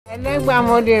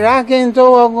ẹlẹ́gbàmọdé rákín tó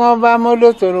wọgbọ́n ọba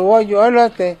mọ́lòtòrò wọ́jú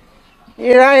ọlọ́tẹ̀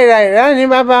ìrà ní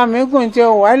bàbá mi gùn tí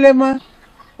ó wálé mọ́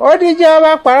ó díjẹ́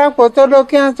ọba parapọ̀ tó ló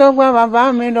kí wọ́n tó gbá bàbá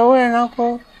mi lọ́wọ́ ẹranko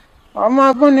ọmọ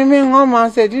agún ni mí wọ́n máa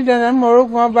ṣèdí dandan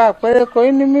mọ̀rọ́gùn ọba àpẹẹrẹ kò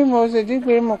ní mí mo ṣèdí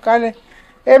pé mo kálẹ̀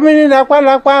èmi ní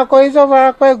lápálápá akọ iṣọ́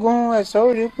farapẹ́gun ẹ̀ṣọ́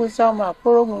orí kú sọ́mọ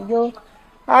àpòrògùn jó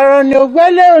àrọ̀ ni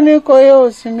ògbẹ́lẹ́ oníkòyè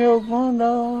òsínmi ogun lọ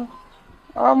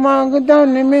ọmọ gídán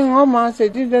ni mí wọ́n máa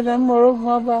ṣèdí dandan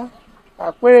mọ̀rọ́gùn ọba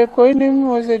àpẹẹrẹ kò ní mí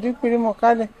mo ṣèdí pé mo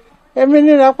kálẹ̀ èmi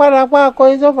ní lápálápá akọ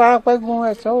iṣọ́ farapẹ́gun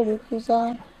ẹ̀ṣọ́ orí kú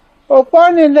sọ́mọ òpó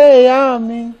nílé ìyá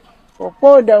mi òpó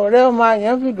òdàwọ̀rẹ́ ọmọ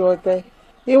àyàn fìdù ọ̀tẹ̀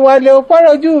ìwàlẹ̀ òpó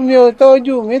lójú mi ò tó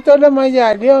ojú mi tó lọ́mọdé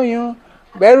àdé ọ̀yàn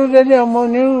bẹ̀rù délé ọmọ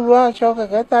onírúurú aṣọ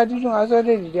kẹ̀kẹ́ tá dídùn aṣọ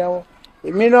lè dìde àwọ̀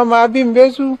èmi lọ́mọ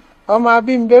abímbésù ọmọ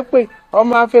abímbépè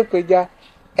ọmọ afẹ́pẹ̀já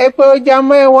èpè ọjà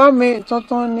mọ́ ẹwà mi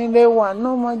tuntun nílé wà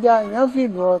náà mọ́jà àyàn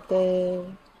fìdù ọ̀tẹ̀.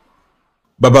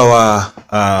 Bàbá wa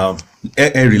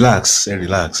relax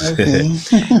Okay.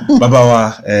 Bàbá wa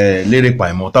Lere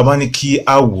Paimo tá bá ní kí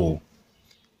a wò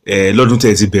lọ́dún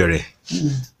tẹ́ ti bẹ̀rẹ̀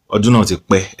ọdún náà ti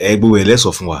pẹ́ gbogbo ẹ̀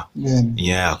lẹ́sọ̀ fún wa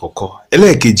ìyẹn àkọ́kọ́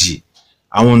ẹlẹ́ẹ̀kejì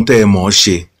àwọn tẹ́ ẹ mọ̀ ọ́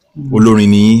ṣe olórin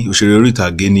ní òṣèré orí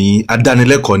ìtàgé ní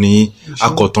adánilẹ́kọ̀ọ́ ní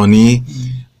akọ̀tàn ní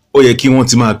ó yẹ kí wọ́n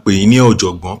ti máa pè yín ní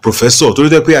ọ̀jọ̀gbọ́n professor torí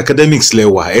tẹ́ pé academics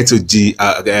lẹ́wà ẹ ti di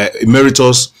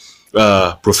emeritus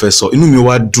professor inú mi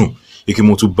wá dùn èkì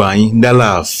mo tún bá yín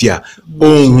lálàáfíà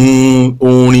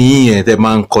orin yín yẹn tẹ́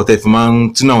máa ń kọ tẹ́ fi máa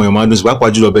ń tínú àwọn èèyàn máa ń dùn sí pàápàá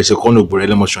jùlọ bẹ́ẹ̀ ṣe kọ́nà ògbórẹ́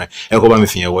lẹ́mọ̀ṣọ́ ẹ kọ́ bá mi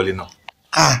fìyẹn wọlé náà.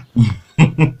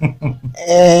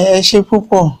 Ẹ ṣe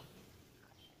púpọ̀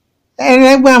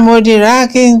ẹlẹ́gbàmọdé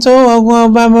rákín tó wọgbọ́n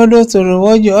ọba mọ́lòtòrò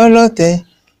wọ́jú ọlọ́tẹ̀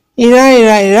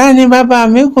ìrà ní bàbá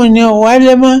mi kùn ní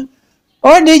ọ̀wálé mọ́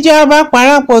ó díjọ́ ọba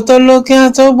parapọ̀ tó ló kí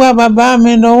wọ́n tó gbá bàbá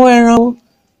mi lọ́wọ́ ẹranko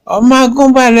ọmọ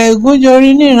agúnbalẹ̀ ìgúnjorí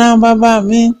níran bàbá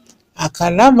mi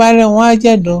àkàlà balẹ̀ wọn á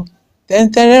jẹ̀dọ̀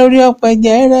tẹ̀ǹtẹ̀rẹ̀ orí ọ̀pẹ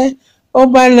jẹ́rẹ́ ó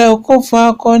balẹ̀ kó fún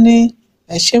akọni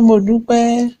ẹ ṣé mo dúpẹ́.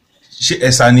 ṣé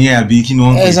ẹ̀sà ni ẹ àbí kí ni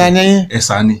wọ́n ń pè é?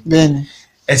 ẹ̀sà ni bẹ́ẹ̀ni.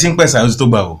 ẹ ti ń pẹ̀sà ó ti tó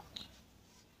gbà o.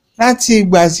 láti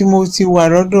ìgbà tí mo ti wà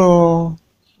lọ́dọ̀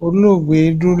olóògbé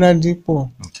Duro Ladipo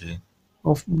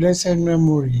of blessed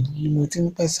memory ni mo ti ń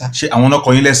pẹ̀sà. ṣé àwọn náà kọ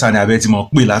yín lẹ́sà ni àbẹ́ tí mo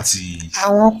pè láti.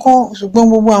 àwọn kọ́ ṣùgbọ́n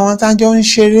gbogbo àwọn tájọ́ ń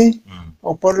ṣeré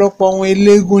ọ̀pọ̀lọpọ̀ ohun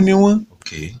eléégún ni wọ́n.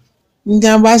 ní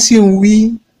a bá sì ń wí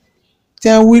tí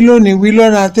a wí lónìí wí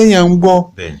lọ́la téèyàn ń gbọ́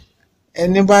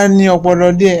ẹni bá ní ọpọlọ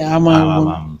díẹ̀ a máa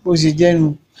gbọ́ bó ṣe jẹ́ nu.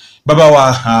 bàbá wa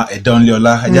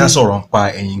Ẹ̀dánléọlá ẹjá sọ̀rọ̀ ń pa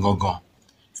ẹ̀yin gangan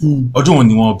ọdún wo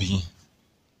ni wọ́n bí yín?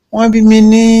 wọ́n bí mi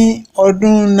ní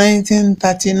ọdún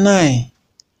 1939.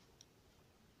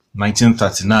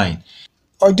 1939.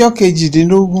 ọjọ́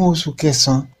kejìdínlógún oṣù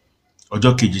kẹsàn-án.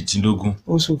 ọjọ́ kejìdínlógún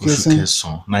oṣù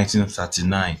kẹsàn-án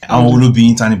 1939. àwọn olóbi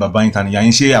yín ta ni bàbá yín ta ni ìyá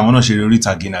yín ṣé àwọn náà ṣeré orí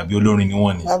ìtàgé ni àbí olórin ni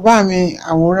wọ́n ni? bàbá mi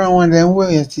àwòrán wọn lẹ ń wò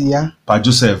yẹn ti yá. Pa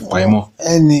Joseph Paimo.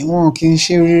 ẹnì wọn kì í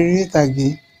ṣe orí ìtàgé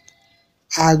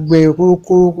àgbẹ̀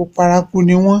kórókóró paraku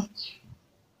ni wọ́n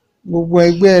gbogbo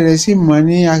ẹgbẹ́ rẹ̀ sì mọ̀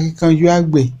ní akíkanjú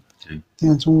àgbẹ̀ tí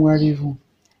wọ́n tún wárí fún.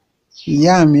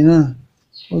 ìyá mi náà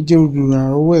ó jẹ́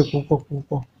olùrànlọ́wọ́ ẹ̀ púpọ̀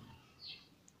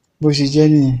bó ṣe jẹ́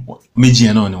nìyẹn. méjì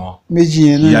yẹn náà ni wọ́n. méjì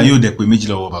yẹn náà. ìyá yóò dẹ̀ pé méjì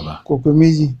lọ́wọ́ bàbá. kò pé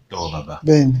méjì. lọ́wọ́ bàbá.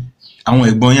 bẹ́ẹ̀ ni. àwọn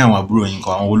ẹ̀gbọ́n yín àwọn àbúrò yín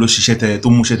kan àwọn wo ló ṣiṣẹ́ tẹ tó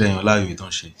múṣẹ́ tẹ yàn láàyò tó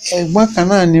ń ṣe. ẹ̀gbọ́n kan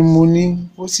náà ni mo ní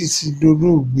ó sì ti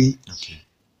dolóògbé.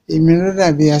 èmi ló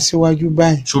dàbí aṣíwájú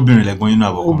báyìí. ṣóbìnrin lẹ̀gbọ́n yín náà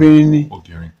àbọ̀kùnrin? obìnrin ni.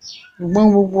 obìnrin. ṣùgbọ́n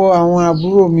gbogbo àwọn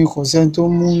àbúrò mi kò sẹ́ni tó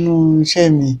múnú iṣẹ́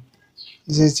mi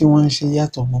iṣẹ́ tí wọ́n ń ṣe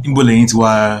yàtọ̀ mọ́. níbo lẹ́yìn tí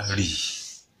wàá rí?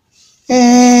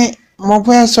 mo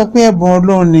fẹ́ sọ pé ẹ̀bùn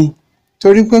Ọlọ́run ni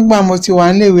torí pé gbà mo ti wà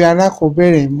níléèwé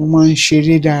alákọ̀ọ́bẹ̀rẹ̀ mo máa ń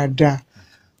ṣeré dáadáa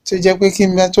tó jẹ́ pé kí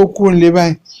n bá tó kúrò nílé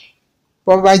báyìí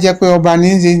bọ́ bá jẹ́ pé ọba ní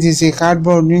ti ṣe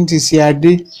cardboard ní ti ṣe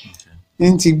adé ní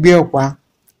ti gbé ọ̀pá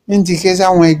ní ti ké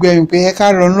sáwọn ẹgbẹ́ mi pé ẹ ká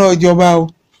lọ náà jọba o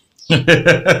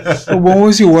gbogbo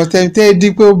wọn sì wọ́ tẹ́ di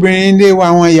pé obìnrin lé wa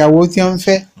àwọn ìyàwó tí wọ́n ń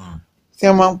fẹ́ tí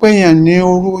wọ́n máa ń pèèyàn ní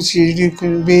orú sí rí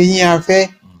pé yín afẹ́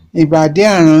ìbàdí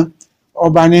àrán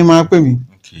ọba ní máa pè mí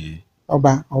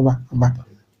ọba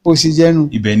bó sì jẹ́nu.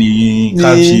 ibẹ̀ ni ká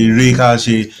ṣe eré ká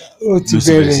ṣe ó ti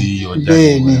bẹ̀rẹ̀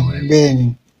bẹ́ẹ̀ ni.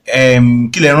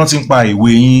 kí lẹ rántí ń pa ìwé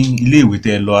yín ilé ìwé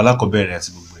tẹ lọ alákọ̀ọ́bẹ̀rẹ̀ àti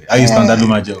gbogbo ẹ̀ ayé standard ló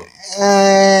máa jẹ́ o.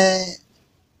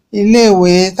 ilé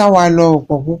ìwé táwa lọ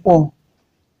ọ̀pọ̀ púpọ̀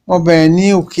mo bẹ̀rẹ̀ ní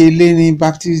Òkèlè ní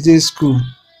Baptist Day School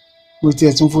mo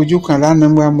tiẹ̀ tún fojú kan lánàá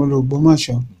gbà mo lọ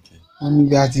Ògbómọ̀ṣọ́ wọn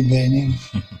níbi àti bẹ̀rẹ̀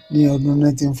ní ọdún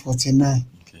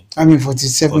 1949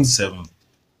 47.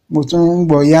 mo tún ń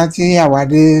gbọ́ yá tí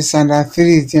àwádé standard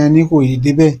 3 tí a ní kò yí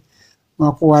débẹ̀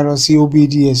wọ́n kó wa lọ sí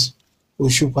OBDS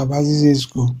Òṣùpá Baptist Day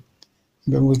School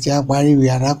ibẹ̀ mo ti á parí ìwé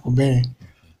alákọ̀ọ́bẹ̀rẹ̀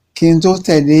kí n tó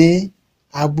tẹ̀lé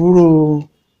àbúrò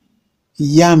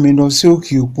ìyá mi lọ sí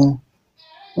òkè òkun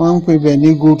wọ́n ń pè bẹ̀ ní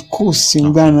Gold Coast ní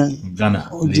Ghana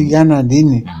ó di Ghana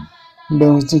lénìí lọ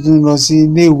tuntun lọ sí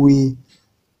iléèwé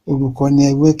olùkọ́ni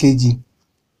ẹgbẹ́ kejì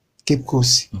Cape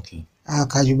Coast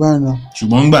àkàjùbá náà.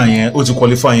 ṣùgbọ́n ńgbà yẹn ó ti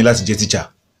qualify yín láti jẹ́ teacher.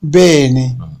 bẹ́ẹ̀ ni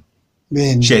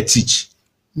bẹ́ẹ̀ ni. ṣe teach.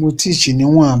 mo teach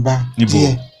níwọ̀n àbá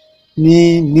díẹ̀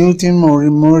ní Newton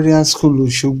Memorial School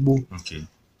Òṣogbo.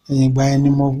 ẹ̀yìn ìgbà yẹn ni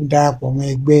mo darapọ̀ mọ́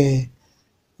ẹgbẹ́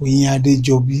Oyin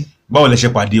Adéjọbí. báwo lẹ ṣe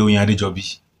pàdé Oyin Adéjọbí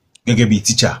gẹ́gẹ́ bí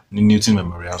teacher ní Newton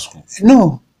Memorial School?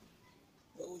 no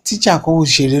teacher kan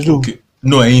òṣèré lò.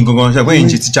 no ẹ̀yin gangan ṣe pé ẹ̀yin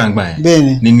ṣe teacher ń gbà yẹn.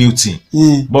 bẹ́ẹ̀ni ní Newton.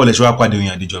 báwo lẹ ṣe wá pàdé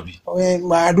Oyin Adéjọbí?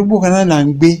 àdúgbò kan náà là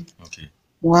ń gbé.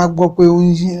 wọ́n á gbọ́ pé ó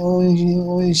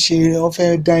ń ṣe ó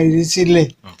fẹ́ dá eré sílẹ̀.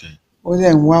 ó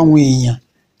dẹ̀ ń wá àwọn èèyàn.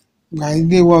 gbà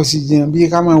ilé wa ò sì jìnnà bí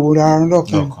ká máa wo ara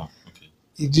lọ́kàn.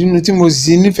 ìdí inú tí mo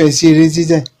sì nífẹ̀ẹ́ sí eré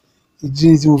títẹ̀ ìdí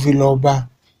ni tí mo fi lọ bá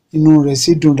inú rẹ̀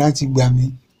sì dùn láti gbà mí.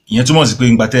 ìyẹn túmọ̀ sí pé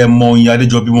ìgbà tẹ́ ẹ mọ Oyin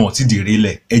Adéjọbí wọn ti dèrè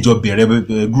lẹ̀ ẹjọ́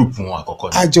bẹ̀rẹ̀ group wọn àkọ́kọ́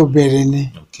ni. àjọ bẹ̀rẹ̀ ni.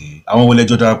 àwọn wo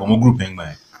lẹjọ́ darapọ̀ mọ́ group yẹn gbà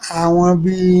yẹn? àwọn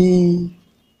bíi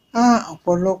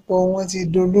ọ̀pọ̀lọpọ̀ wọn ti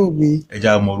dolóògbé.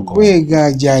 ẹja mọ orúkọ wọn. Gbóyèga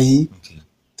Àjàyí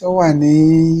tó wà ní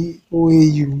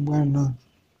OAU gbà náà.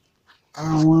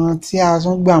 àwọn tí a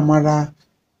tún gbà mọ́ra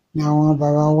ni àwọn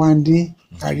bàbá Wándé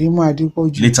Kàrímù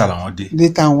Adépọ̀jù. létà làwọn dé.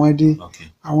 létà wọn dé.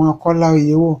 àwọn Kọ́lá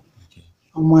Oyèwọ̀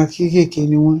ọmọ kéékèèké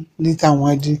ni wọ́n létà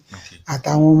wọn dé.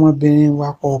 àtàwọn ọmọbìnrin wa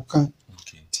kọ̀ọ̀kan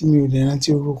tí mi ò lè rántí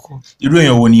orúkọ. irú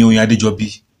èèyàn wo ni Oyin Adéjọbí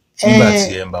nígbà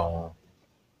tí ẹ ń bá wọn?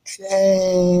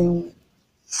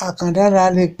 àkàndára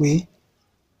lè pé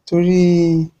torí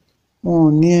wọn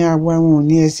ò ní agbára wọn ò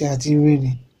ní ẹsẹ̀ àti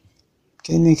wèrè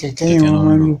kí ni kẹ̀kẹ́ yẹn wọ́n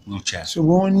máa ń lò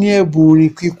ṣùgbọ́n wọ́n ní ẹ̀bùn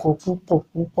orin kíkọ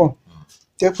púpọ̀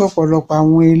jẹ́ pé ọ̀pọ̀lọpọ̀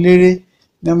àwọn eléré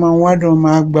ní máa ń wádùn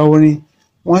máa gba orin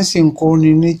wọ́n sì ń kọ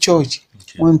orin ní church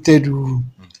wọ́n ń tẹ dùrù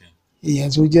èèyàn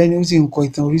tó jẹ́ ní ó sì ń kọ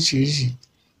ìtàn oríṣiríṣi.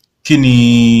 kí ni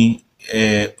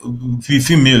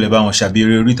fíìmù mélòó lẹ bá wọn ṣàbí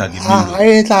eré orí ìtàgé mélòó?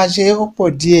 eré tá a ṣe ó pọ̀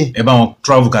díẹ̀. ẹ bá wọn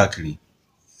travel káàkiri?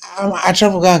 a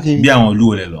travel káàkiri. bí àwọn ìlú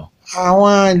wo lẹ lọ?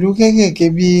 àwọn ìlú kéékèèké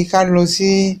bíi ká lọ sí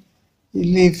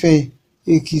Ilé-Ifẹ̀,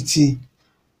 Èkìtì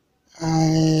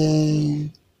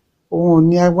òun ò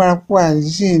ní agbára púpọ̀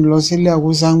àìsí lọ sílé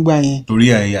àwòsàngbà yẹn. torí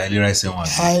àìlera ẹsẹ̀ wọn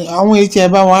àti. àwọn etí ẹ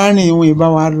bá wa rìn ìwọ̀n ìbá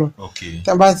wa lọ.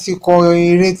 tá a bá ti kọ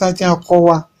eré tán tí a kọ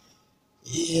wa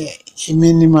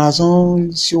èmi ni màá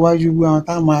tún síwájú gbé àwọn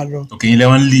tá a máa lọ. ilé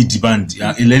wọn lead band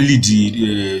ilé lead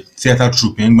theatre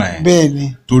troupe yẹn gbà yẹn. bẹ́ẹ̀ni.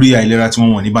 torí àìlera tí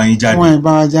wọn ní bá yín jáde. wọn ì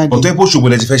bá wa jáde. ọ̀tọ̀ ẹ̀ pé Òṣogbo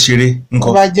lẹ ti fẹ́ ṣeré ńkọ́.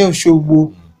 tó bá jẹ́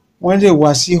Òṣogbo wọ́n lè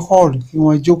wá sí hall kí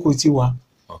wọ́n jókòó tì wá.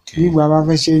 bí ìgbà bá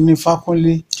fẹ́ ṣe ní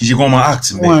Fákúnlé. kì í ṣe kí wọ́n máa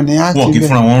act bẹ́ẹ̀. wọn ní act bẹ́ẹ̀. wọn kì í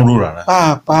fúnra wọn rò rárá.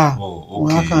 pàápàá wọn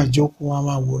á kàn jókòó wọn á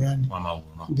máa wòran ni.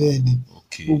 bẹ́ẹ̀ni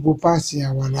gbogbo páàsì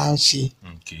àwa là á ṣe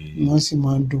ni wọ́n sì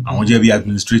máa ń dùn. àwọn jẹ́ bí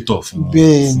administrator fún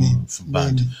bẹ́ẹ̀ni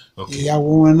bẹ́ẹ̀ni ìyàwó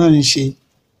wọn náà ń ṣe.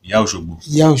 ìyá Òṣogbo.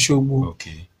 ìyá Òṣogbo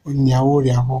ìyàwó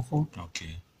rẹ̀ àkọ́kọ́.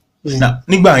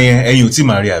 nígbà yẹn ẹ̀yin ò tí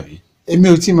máa rí àbí? èmi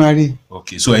ò tí máa rí.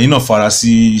 so ẹ̀yin náà fara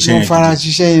sí iṣẹ́ yẹn. mo fara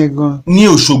ṣiṣẹ́ yẹn gan. ní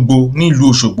Òṣogbo ní ìlú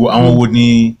Òṣogbo àwọn wo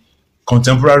ni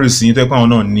contemporary sí yín tó pé àwọn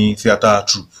náà ní theatre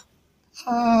troupe?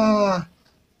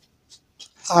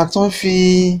 a tún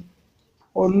fi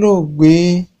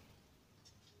olóògbé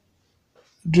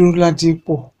Dúró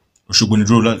Ládípọ̀. Òṣogbo ni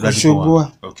Dúró Ládípọ̀ wà. Òṣogbo wà.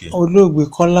 olóògbé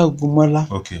Kọ́lá Ògúnmọ́lá.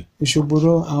 Òṣogbo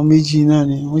àwọn méjì náà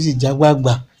ni wọ́n sì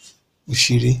jágbàgbà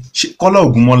òṣèré. Kọ́lá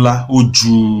Ògúnmọ́lá ó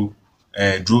ju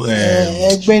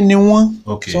ẹgbẹ́ ni wọ́n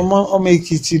sọmọ ọmọ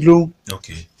Èkìtì ló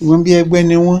ìwọ̀n bí ẹgbẹ́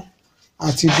ni wọ́n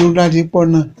àti Dúró Ládípọ̀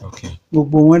náà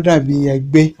gbogbo wọn dàbí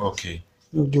ẹgbẹ́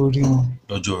lọ́jọ́ orí wọn.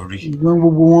 ìgbọ́n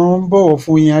gbogbo wọn ń bọ̀wọ̀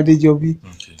fún Oyin Adéjọbí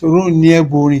torí òun ní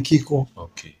ẹ̀bùn orin kíkọ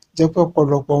jẹ́ pé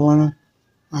ọ̀pọ̀lọpọ̀ wọn náà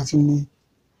àti ní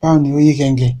báwo ni Oyè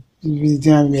Kẹ̀ǹgẹ̀ ibi tí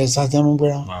wọ́n bẹ̀rẹ̀ sátẹ́mú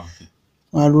gbéra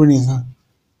wọn lónìí kan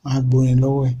wọn á gbórin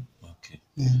lọ́wọ́ ẹ̀.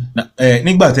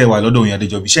 nígbà tẹ́ wà lọ́dọ̀ Oyin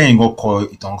Adéjọbí ṣẹ́yìn kan kọ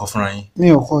ìtàn kan fúnra yín? mi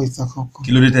ò kọ ìtàn kankan.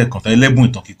 kí ló dé tẹ́ kàn tán ẹlẹ́bùn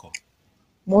ìtàn kíkọ?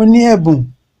 mo ní ẹ̀bùn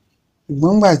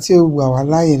ṣùgbọ́n gbà tí ó gbà wá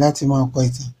láàyè láti máa kọ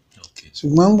ìtàn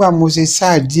ṣùgbọ́n gbà mo ṣe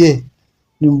sáà díẹ̀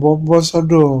ni mo bọ́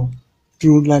sọ́dọ̀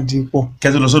Dúró Ládípọ̀.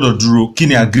 kẹ́ tó lọ sọ́dọ̀ Dúró kí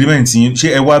ni agreement yín ṣé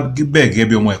ẹ wá bẹ́ẹ̀ gẹ́gẹ́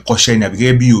bí ọmọ ẹ̀kọ́ṣẹ́ ni àbí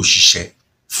gẹ́gẹ́ bí òṣìṣẹ́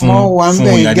fún Oyin Adéjọbí? wọ́n wà ń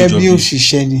bẹ̀ gẹ́gẹ́ bí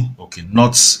òṣìṣẹ́ ni.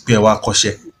 not pé ẹ wá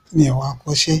kọ́ṣẹ́. mi ò wá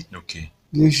kọ́ṣẹ́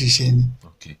bí òṣìṣẹ́ ni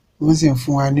wọ́n sì ń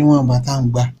fún wa níwọ̀n bàtà ń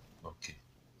gbà.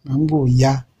 wọ́n ń gbò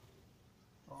ya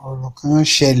ọ̀rọ̀ kan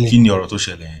ṣẹlẹ̀. kí ni ọ̀rọ̀ tó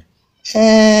ṣẹlẹ̀ yẹn?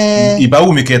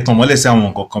 ìbáwùmí kẹ́ tàn mọ́lẹ̀ sí àwọn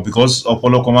nǹkan kan because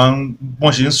ọ̀pọ̀lọpọ̀ máa ń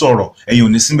wọ́n ṣe ń sọ̀rọ̀ ẹ̀yin ò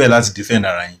ní síbẹ̀ láti defend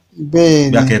ara yín. bẹ́ẹ̀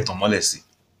ni bí a kẹ́ tàn mọ́lẹ̀ sí.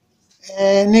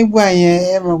 nígbà yẹn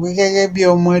ẹ mọ̀ pé gẹ́gẹ́ bí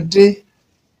ọmọdé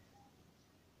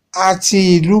àti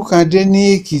ìlú kan dé ní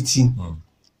Èkìtì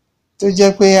tó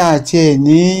jẹ́ pé àti ẹ̀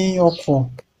ní ọkọ̀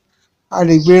a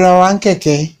lè gbéra wa ń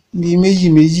kẹ̀kẹ́ bíi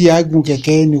méjì á gun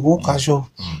kẹ̀kẹ́ nìkan kaṣọ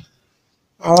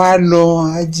àwa lọ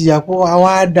àjìyàpọ̀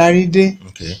àwa darí dé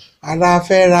àwa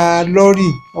fẹ́ ra lọ́rì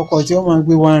ọkọ̀ tí ó máa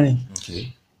gbé wa rìn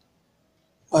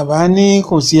bàbá ní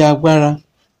kò sí agbára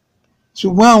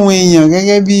ṣùgbọ́n àwọn èèyàn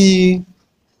gẹ́gẹ́ bí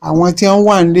àwọn tí wọ́n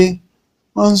wà nílé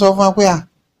wọ́n ń sọ fún wa pé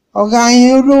ọ̀gá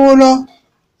yín olówó lọ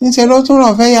níṣẹ́ ló tún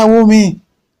ràn fẹ́ yàwó mi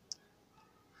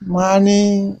máa ní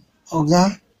ọ̀gá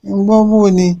ń gbọ́ bó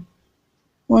ni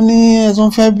wọ́n ní ẹ̀tún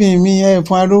fẹ́ bìn mí ẹ̀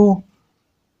fún alówó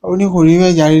ó ní kò rí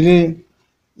bẹ́ẹ̀ jàre lé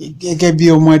gẹ́gẹ́ bí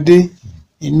ọmọdé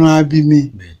inú abí mi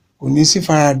kò ní sí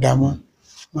faradà mọ́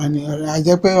máa ní a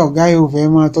jẹ́ pé ọ̀gá yóò fẹ́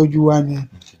máa tọ́jú wa ní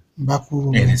bá kúrò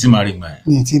ẹni tí màá rí gbà ẹ̀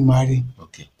ní tí màá rí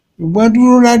ṣùgbọ́n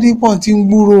Dúró Ládípọ̀ tí ń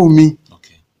gbúrò mi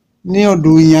ní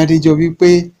ọ̀dọ̀ Oyin Adéjọbí pé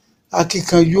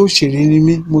akíkanjú òṣèré ni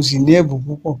mí mo sì ní ẹ̀bùn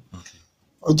púpọ̀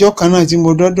ọjọ́ kan náà tí mo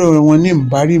dọ́dọ̀ wọn ní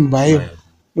Mbáyọ̀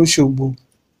lóṣogbo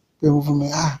pé mo fún mi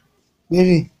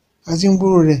Lérè a ti ń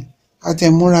gbúrò rẹ̀ a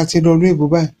tẹ̀ múra ti lọ lóyìnbó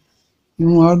báyìí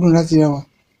inú wa dùn láti ra wa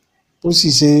ó sì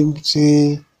ṣe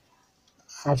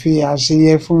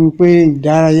àṣeyẹ fún mi pé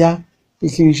ìdárayá pé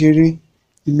kí n ṣeré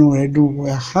inú rẹ̀ dùn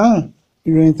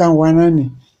ìròyìn táwọn wá náà nì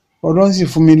Ọlọ́run sì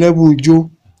fún mi lẹ́bùn ijó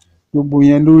gbogbo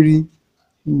yẹn lórí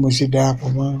mo ṣe darapọ̀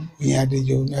mọ́ Oyin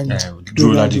Adéjọbí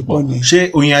Dúró Ládípọ̀ ni. Ṣé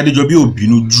Oyin Adéjọbí ò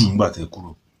bínú jù nígbà tẹ́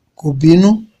kúrò? Kò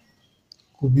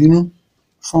bínú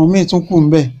àwọn míì tún kù ń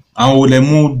bẹ̀. Àwọn olè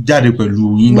mú jáde pẹ̀lú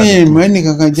yín gbà tẹ́ kúrò? Mi ìmọ̀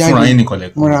ẹnìkankan jáde fúnra yín nìkan lẹ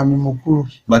kúrò? múra mi mo kúrò.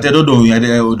 Ìgbà tẹ́ dọ́dọ̀ Oyin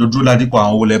Adéjọbí Dúró Ládípọ̀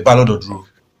àwọn olè bá lọ́dọ̀ Dúró?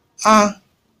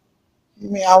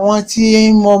 Àwọn tí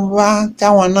mo bá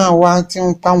táwọn náà wá tí ń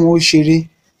páwọn ó ṣeré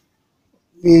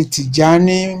bíi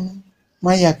Tìjání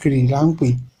Máyàkiri là ń pè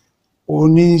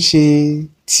òní ń ṣe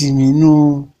tìmínú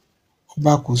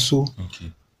Ọbakòso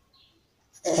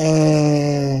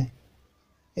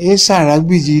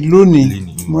Sàràgbìjì lónìí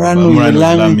Múránù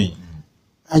Ìlámì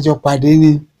àjọpàdé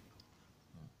ni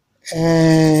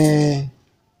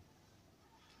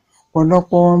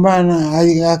ọ̀pọ̀lọpọ̀ wọn bá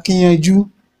Akíyanjú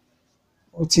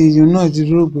ó ti ìyún náà ti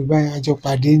dúró pé báyìí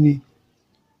àjọpàdé ni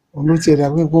òun ló ti ẹ̀dá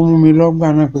pé kó mú mi lọ́gbà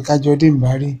náà pé kájọ dé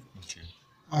Ìbárè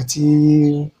àti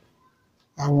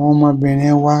àwọn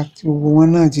ọmọbìnrin wa tí gbogbo wọn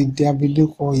náà ti di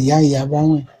abilékọ ìyá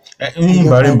báwọn.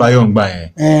 Ìbárè Báyọ̀ ń gbà yẹn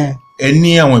ẹ ní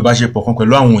àwọn ìbáṣepọ̀ kan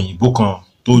pẹ̀lú àwọn òyìnbó kan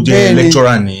tó jẹ́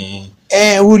lecturer ní.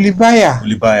 Olùbáyà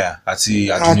àti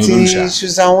Àdùnní Olóòṣà àti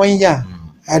Susan Wenya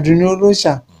Àdùnní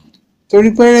Olóòṣà torí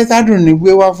pé rẹ́tàdùnní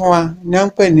gbé wá fún wa ní à ń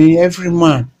pè ní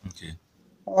everyman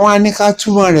wọn á ní ká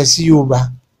túmọ̀ rẹ̀ sí Yorùbá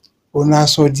òun á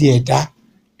sọ di ẹ̀dá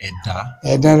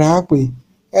là á pè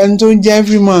ẹni tó ń jẹ́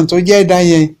everyman tó jẹ́ ẹ̀dá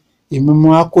yẹn èmi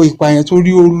máa kó ipa yẹn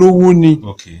torí olówó ni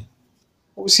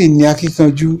ó sì ní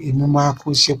akíkanjú èmi máa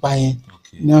kó sípa yẹn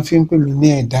ní wọ́n fi ń pè mí ní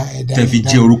ẹ̀dá tẹ̀fi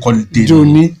jẹ́ orúkọ dé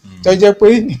jòní tó jẹ́ pé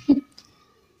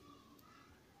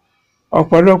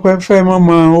ọ̀pọ̀lọpọ̀ fẹ́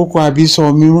mọ́ okò àbí sọ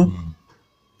mi mọ́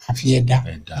àfi ẹ̀dá.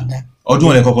 Ọdún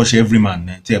wo lẹ kọ́kọ́ ṣe everyman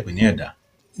ní tí ẹ pè ní ẹ̀dá?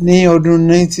 Ní ọdún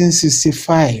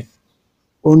 1965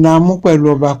 òun a mú pẹ̀lú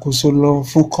Ọbakòso lọ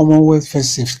fún Commonwealth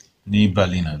Festival. Ní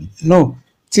Berlin àbí? No,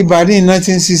 ti Berlin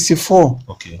 1964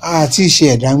 àti ìṣe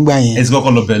ẹ̀dá ń gbà yẹn. Ẹ ti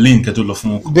kọ́kọ́ lọ Berlin kẹ́ tó lọ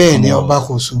fún. Bẹ́ẹ̀ ni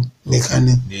Ọbakòso nìkan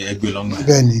ni. Ní ẹgbẹ́ lọ́nà.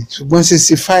 Bẹ́ẹ̀ ni ṣùgbọ́n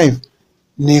 65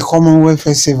 ní Commonwealth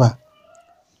Festival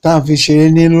tá a fi ṣeré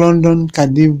ní London,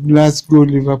 Cardiff, Glasgow,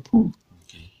 Liverpool.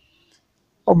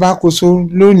 Ọbakòso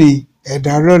lónìí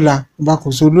ẹ̀dá lọ́la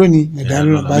Ọbakòso lónìí ẹ̀dá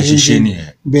lọ́la bá ṣe ṣe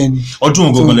bẹ́ẹ̀ ni. Ọdún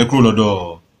wo gangan lẹ kúrò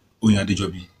lọ́dọ̀ Oyin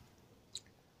Adéjọbí?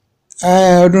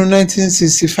 Ọdún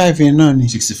 1965 yẹn náà ni.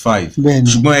 65 bẹ́ẹ̀ ni.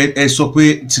 Ṣùgbọ́n ẹ sọ pé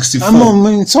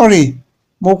 64. Sorry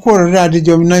mo kúrò lọ́dọ̀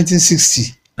Adéjọbí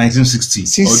 1960. 1960.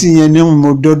 60 yẹn ni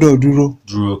mo dọ́dọ̀ Dúró.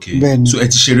 Dúró okay. Bẹ́ẹ̀ ni. So ẹ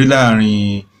ti ṣeré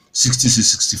láàrin 60 sí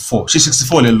 64 ṣé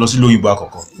 64 lẹ lọ sí lóyìnbó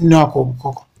àkọ́kọ́? Ní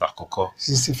àkọ́kọ́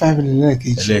 65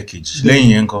 lẹ́ẹ̀kejì lẹ́yìn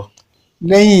yẹn ńkọ́?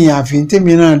 Lẹ́yìn àfihàn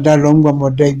tèmi náà dá lọ ń gbọ́ mo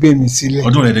dá ẹgbẹ́ mi sílẹ̀.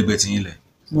 Ọdún rẹ̀ dẹ́gbẹ́ ti yín lẹ̀?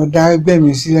 Mo dá ẹgbẹ́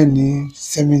mi sílẹ̀ ní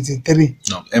 73.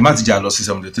 Ẹ má ti jà lọ sí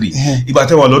 73. Ìgbà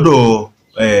tẹ́ wà lọ́dọ̀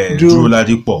Dúró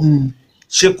Ládípọ̀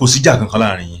ṣé kò síjà kankan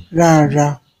láàrin yín? Rárá.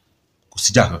 Kò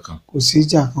síjà kankan? Kò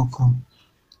síjà kankan.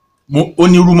 Ó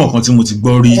ní rúmọ̀ kan tí mo ti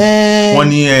gbọ́ rí wọ́n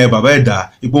ní bàbá ẹ̀dá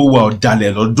ipò wà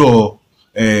ọ̀dàlẹ̀ lọ́dọ̀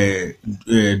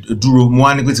Dúró mo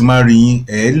wá ní pé ti máa rí yín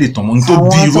lè tàn mọ́ ní tó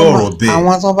bí irú ọ̀rọ̀ bẹ́ẹ̀.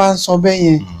 Àwọn tó bá ń sọ bẹ́ẹ̀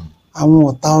yẹn àwọn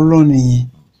ọ̀tá Ọlọ́run yẹn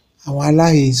àwọn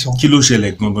aláhesọ. Kí ló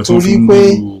ṣẹlẹ̀ gangan tí wọ́n fi ń torí pé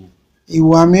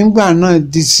ìwà mi gbà náà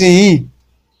di síyìn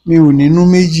mi ò nínú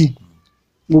méjì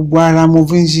gbogbo ara mo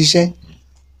fi ń ṣiṣẹ́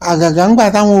àgàgà ńgbà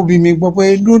táwọn òbí mi gbọ́ pé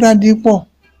Dúró Ládípọ̀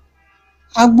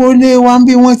agboolé wa ń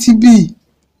bí wọ́n ti bí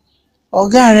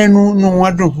ọ̀gá rẹ̀ nu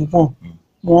wọn dùn púpọ̀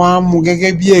mo wá mú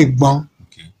gẹ́gẹ́ bí ẹ̀gbọ́n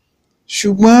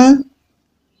ṣùgbọ́n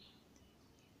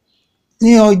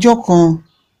ní ọjọ́ kan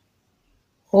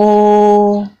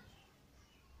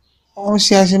ó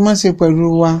ṣe àṣemáṣe pẹ̀lú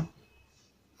wa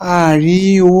a rí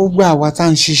owó gbà wá tá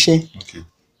à ń ṣiṣẹ́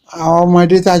àwọn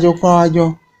ọmọdé tájọ kọ́ wa jọ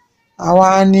àwa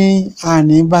ní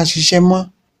àní bá ṣiṣẹ́ mọ́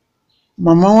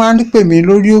màmá wa ń pè mí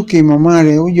lórí òkè màmá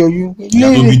rẹ̀ ó yọjú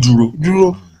Lérè Dúró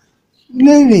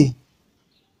Lérè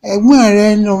ẹ̀gbọ́n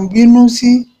rẹ̀ ló ń bínú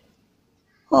sí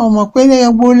ọmọ pé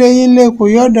ẹgbó lẹ́yìn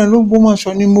lẹ́kọ̀ọ́ yọ̀dàn ló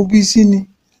gbọ́mọ̀ṣọ́ ni mo bí sí ni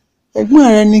ẹ̀gbọ́n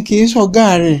rẹ̀ ni kì í ṣọ̀gá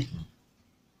rẹ̀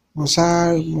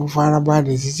mo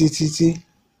farabalẹ̀ títí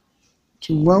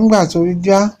ṣùgbọ́n nígbà tó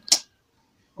já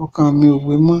ọkàn mi ò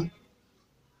gbé mọ́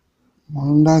mo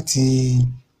ń láti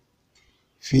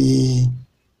fi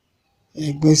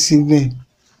ẹgbẹ́ sílẹ̀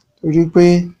torí pé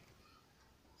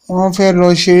wọ́n fẹ́ lọ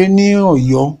ṣeré ní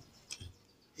Ọ̀yọ́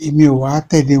èmi ò wá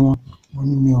tẹ̀lé wọn mo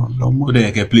ní mi ò lọ mọ́. ó dẹ̀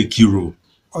yẹ kẹ́ play key role.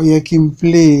 ó yẹ kí n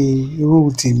play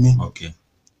role tèmi.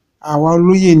 àwa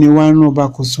olóyè ni wá nù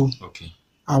Ọbákoso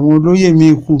àwọn olóyè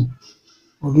míì kù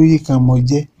olóyè kan mọ̀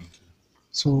jẹ́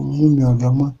so mo mi ò lọ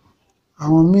mọ́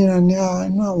àwọn mìíràn ní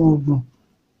inú àwọn ọdún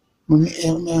mo ní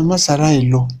ẹ má sára ẹ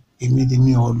lọ èmi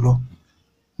lèmi ò lọ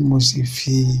mo sì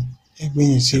fi ẹgbẹ́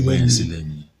yẹn sílẹ̀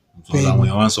ni bẹ́ẹ̀ àwọn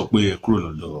èèyàn wá ń sọ pé ẹ kúrò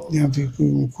lọ́dọ̀. ní a fi pé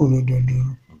mi kúrò lọ́dọ̀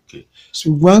Duro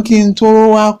ṣùgbọ́n kí n tó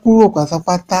wá kúrò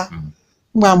pátápátá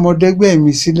nígbà mo dẹ́gbẹ́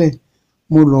mi sílẹ̀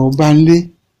mo lọ bá ń lé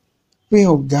pé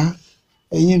ọ̀gá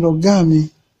ẹ̀yin lọ̀gá mi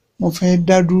mo fẹ́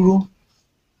dá dúró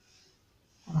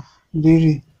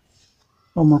Lérè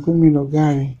ọmọ pé mi lọ̀gá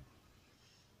rẹ̀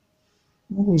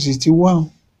mo kò sì ti wá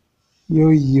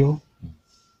yọ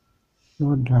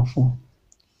dà fún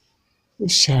ó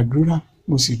ṣàdúrà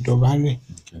mo sì dọ̀bálẹ̀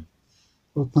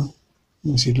ó tán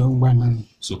mo sì lọ gbà náà.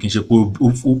 so kì í ṣe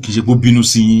pé ó bínú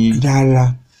sí yín.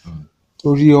 dára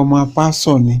torí ọmọ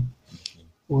pásọ̀ ni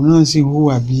òun náà sì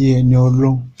hùwà bí ẹni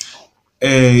Ọlọ́run.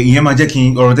 ìyẹn máa jẹ́ kí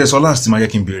n ọ̀rọ̀ tẹ́ sọ láti máa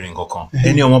jẹ́ kí n béèrè nǹkan kan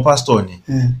ẹni ọmọ pásítọ̀ ni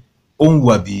ó ń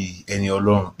hùwà bí ẹni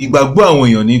Ọlọ́run ìgbàgbọ́ àwọn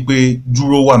èèyàn ni pé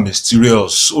Dúró wà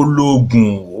mysterious ó lóògùn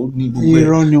ó ní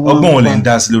gbogbo ọgbọ́n wọn lè ń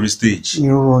dá sí lórí stage.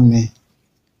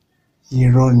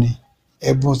 irọ́ ni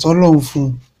ẹ̀bùn tọ́lọ́run fún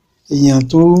èèyàn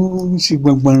tó ń ṣe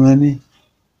gbọ̀ngbọ̀nràn ni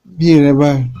bí rẹ bá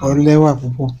ọlẹ́wà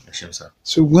púpọ̀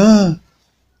ṣùgbọ́n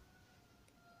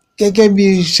gẹ́gẹ́ bí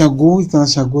Ṣàngó ìtàn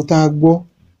Ṣàngó tá a gbọ́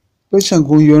pé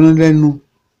Ṣàngó yọná lẹ́nu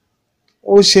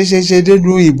ó ṣeéṣe dédú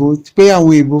òyìnbó pé àwọn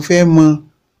òyìnbó fẹ́ mọ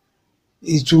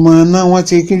ìtumọ̀ náà wọ́n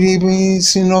ti kiri bí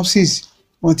synopsis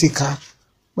wọ́n ti kà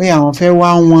pé àwọn fẹ́ wá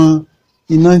wọn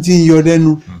iná tí ń yọ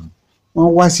lẹ́nu wọ́n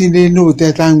wá sílé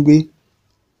lóòótẹ́ tá ń gbé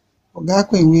ọ̀gá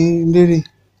pè mí Lérè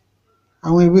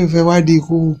àwọn ìwé ìfẹ́ wá di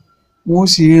ikú wọn ó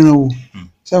sì ríran wò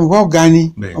sẹ́mi fún ọ̀gá ni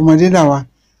ọmọdé làwa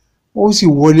ó sì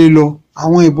wọlé lọ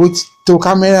àwọn ìbò tó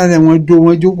kámẹ́rà rẹ̀ wọ́n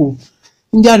jókòó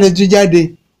ń jáde tó jáde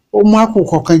ó mú àpò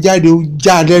kọ̀ọ̀kan jáde ó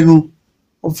já lẹ́nu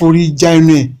ó forí já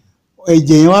ẹnu ẹ̀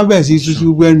ẹ̀jẹ̀ yẹn wá bẹ̀rẹ̀ sí tútù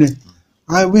gbẹ́ ẹnu ẹ̀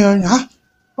àwọn ìwé yẹn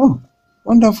oh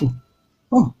wonderful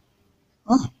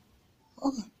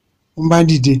wọ́n bá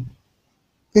dìde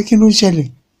pé kí ló ṣẹlẹ̀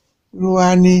ló wá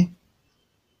ní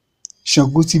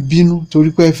Ṣàngó ti bínú torí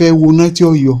pé ẹ fẹ́ wo náà tí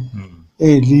ó yọ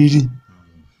ẹ lè rí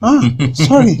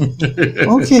sorry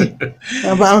okay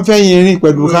ẹ bá ń fẹ́ yẹn rìn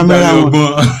pẹ̀lú kámẹ́rà wọn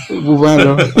bó bá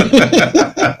lọ.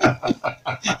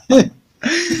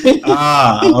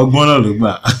 ọgbọ́n náà ló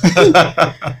gbà.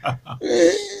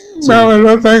 báwo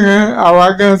ló fẹ́ kan àwa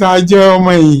gan tá a jẹ́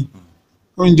ọmọ yìí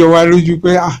ó ń jọ wá lójú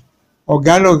pé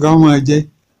ọ̀gá lọ̀gá ọmọ jẹ́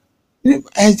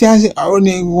ẹ tí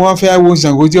wọ́n fẹ́ wo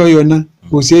Ṣàngó tí ó yọ náà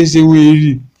kò ṣeé ṣe wọ́n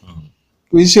èrì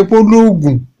kò ṣe pé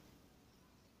lóògùn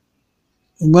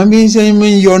ìgbọ́n bí ṣe ń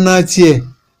yọna tiẹ̀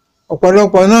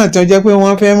ọ̀pọ̀lọpọ̀ náà tó jẹ́ pé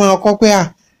wọ́n fẹ́ máa kọ́ pé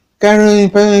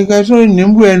kẹrìnì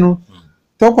níbù ẹnu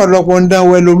tọ́pọ̀lọpọ̀ ń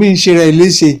dánwò ẹlòmíín ṣe rẹ̀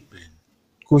léṣe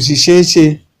kò sì ṣeé ṣe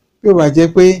bí ó bá jẹ́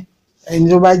pé ẹni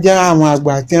tó bá jẹ́ àwọn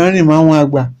àgbà tí wọ́n rìn mọ́ àwọn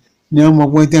àgbà ni wọ́n mọ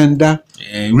ọgbọ́n tí wọ́n ń dá.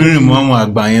 rírìn mọ́ àwọn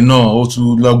àgbà yẹn náà ó tún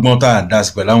lọ́gbọ́n tá a dá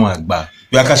sí pẹ̀lú àwọn àgbà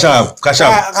bí a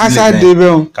káṣá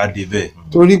débẹ̀ o ká débẹ̀.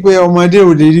 torí pé ọmọdé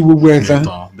ò lè rí gbogbo ẹ̀ tán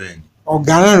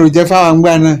ọ̀gá náà ló jẹ́ fáwọn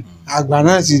àgbà náà àgbà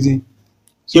náà sì di.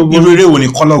 irú eré wo ni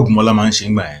Kọ́lá Ògúnmọ́lá máa ń ṣe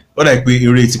ń gbà yẹn ó dà pé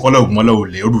eré tí Kọ́lá Ògúnmọ́lá ò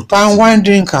lè rù tó. pan one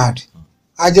drink card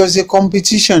àjọṣe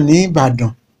competition ní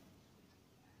Ìbàdàn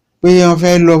pé wọ́n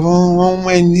fẹ́ lọ fún wọn mọ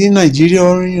ẹni ní Nàìjíríà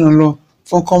oríyàn lọ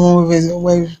fún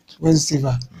Commonwealth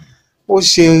festival ó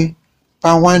ṣe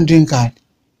pan one drink card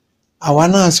àwa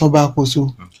náà sọ Ọbákoso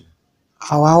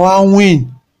àwa wá win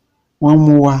wọ́n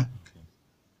mú wa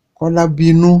Kọ́lá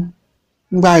bínú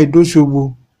nígbà ìdóṣogbo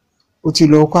ó ti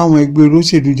lọ kó àwọn ẹgbẹ́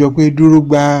olóṣèlú jọ pé Dúró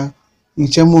gba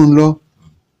iṣẹ́ mò ń lọ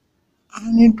a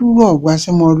ní Dúró ọ̀gbà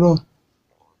sẹ́mọ lọ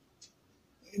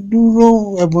Dúró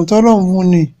ẹ̀bùn tọ́lọ̀ ń fún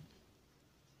ni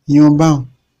ìyọ̀n bá wọn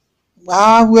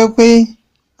a wẹ́ pé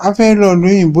a fẹ́ lọ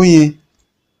lóyìnbó yẹn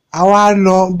a wá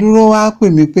lọ Dúró wá pè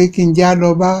mí pé kí n já lọ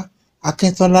bá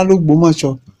Akíntọ́lá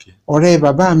l'Ógbómọ̀ṣọ́ ọ̀rẹ́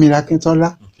bàbá mi l'Akíntọ́lá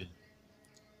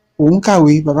òun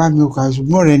kàwé bàbá mi ò kà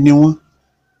ṣùgbọ́n ọ̀rẹ́ ni wọ́n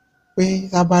pé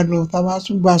tá bá lọ tá bá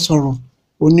tún bá sọ̀rọ̀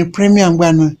òní premier ń gbà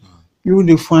náà yóò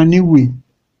lè fún wa níwèé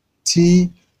tí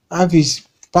a fi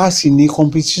páàsì ní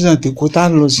competition tí kò tá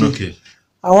lọ sí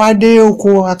àwa dé oko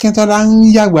Akíntọ́lá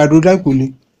ń yàgbàdo láìpòlé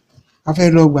a fẹ́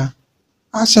lọ gbà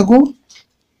á ṣẹ́gun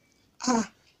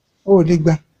ó lè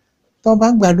gbà tó bá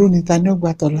gbà lónìí ta ni ó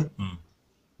gbà tọ́lá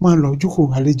máa lọ jókòó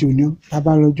àlejò ni ó la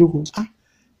bá lọ jókòó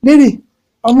Lérè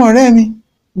ọmọ ọ̀rẹ́ mi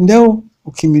ǹdẹ́ o ò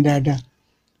kí mi dáadáa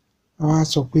àwa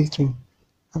sọ pé tó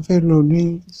a fẹ́ lọ ní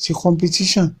ṣe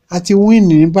competition àti win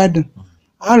ní Ìbàdàn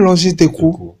a lọ sí tèkó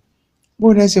bó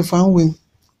lẹ́sẹ̀ fáwọn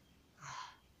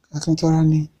Akíntọ́lá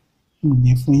ní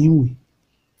ìní fún yín wèé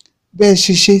bẹ́ẹ̀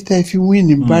ṣe tẹ́ fi win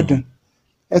ní Ìbàdàn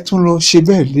ẹ tún lọ ṣe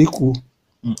bẹ́ẹ̀ lẹ́kọ̀ọ́.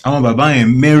 àwọn bàbá yẹn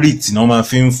merit náà máa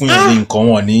fi ń fún yẹn ní nǹkan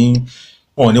wọn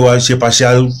ní wàá ṣe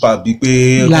partial bí pé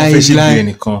wọ́n fẹ́ ṣe bí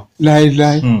ẹnìkan.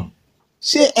 láìláì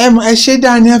ṣé ẹ ṣe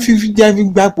dáa ní ẹ fi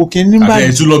gba pò kí ní báyìí. àbẹ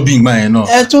ẹ tún lọ bí ìgbà yẹn náà.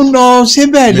 ẹ tún lọ ṣe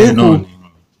bẹ́ẹ̀ lẹ́kọ̀ọ́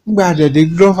nígbà dẹ̀dẹ̀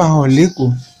glove hàn lẹ́kọ̀ọ́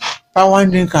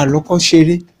pàwọ́ndínkà lọ́kọ́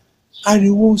ṣeré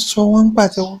ariwo sọ wọ́n ń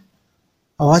pàtẹ́wọ́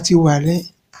àwa ti wà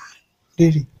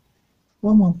Lérè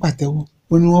wọ́n mọ̀ ń pàtẹ́wọ́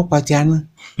ó ní wọ́n pàtẹ́ àná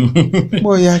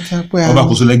bóyá tí a pẹ́ ọba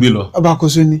àkóso lẹ́gbẹ̀ẹ́ lọ. ọba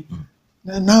àkóso ni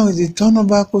now is the turn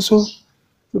ọba àkóso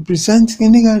to present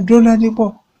kìnìkan Dúró Ládípọ̀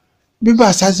bí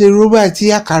bàtà ṣe rọ́bà tí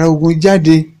àkàrà ògùn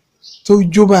jáde tó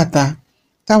jó bàtà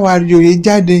táwa yòòyè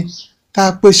jáde tá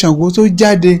a pè Ṣàngó tó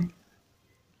jáde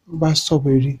wọ́n bá stop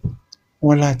eré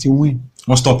wọn láti win.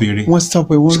 wọ́n stop eré wọ́n stop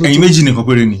eré wọ́n ló tó. ẹ̀yin méjì nìkan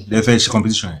péré ni lè fẹ́ ṣe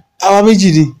competition yẹn. àwa méjì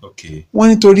ni wọ́n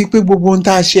nítorí pé gbogbo ohun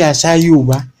tá a ṣe àṣà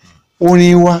Yorùbá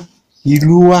orin wa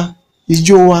ìlú wa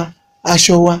ijó wa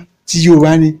aṣọ wa ti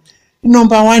Yorùbá ni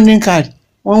number 1 name card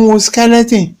wọ́n wo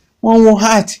skeleton wọ́n wo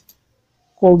heart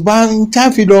kò bá ń tá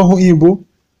fi lọ òyìnbó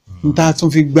ń tá tún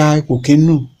fi gba ipò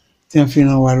kínú tí wọ́n fi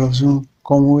ràn wá lọ fún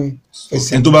Commonwealth.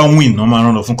 ẹni tó bá win náà máa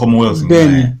rán lọ fún Commonwealth.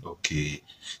 bẹ́ẹ̀ni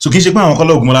so kì í ṣe pé àwọn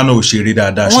kọ́lá Ògúnmọ́lá náà ò ṣeré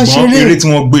dáadáa ṣùgbọ́n eré tí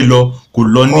wọ́n gbé lọ kò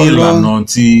lọ ní ìlànà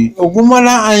tí.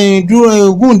 Ògúnmọ́lá Dúró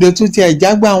Ògúndé tún ti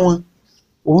ẹ̀jágbá wọn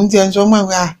òun ti ẹ̀ sọ mọ́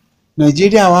pé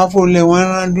Nàìjíríà wá fòlẹ̀ wọ́n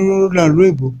rán Dúró lọ́lú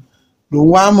èbó lòun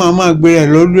wá mọ̀ọ́mọ̀ gbé rẹ̀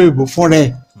lọ́lú èbó fúnra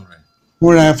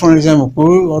ẹ̀ sẹ́mọ̀ pé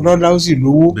ọlọ́lá ó sì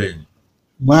lówó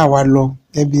gbọ́n àwa lọ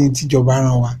ẹbí tíjọba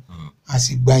ràn wá a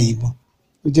sì gba ìbọn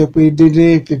ó jẹ́ pé dédé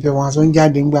pépé wọn tó ń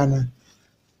jáde ńgbà náà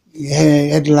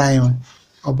headline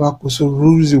ọba àkóso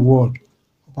rules the world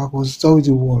ọba àkóso stop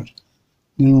the world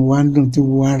nínú wa ń dùn tí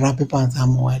wọ́n á ra pépà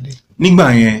àtàwọn wáyé. nígbà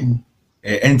yẹn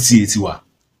NTA ti wà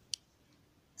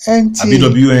àbí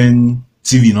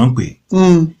WNTV náà ń pè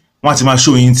wọ́n ti máa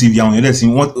show yín TV àwọn yẹn lẹ́sìn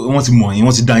wọ́n ti mọ̀ yín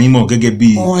wọ́n ti dá yín mọ̀ gẹ́gẹ́ bí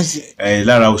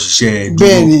lára òṣìṣẹ́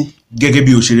Dúró gẹ́gẹ́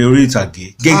bí òṣèré orí ìtàgé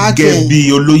gẹ́gẹ́ bí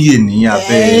olóyè ní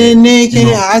abẹ́. ní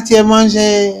kíni àti ẹ máa ń ṣe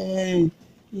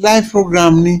live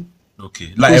program ni.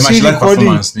 ẹ máa ṣe live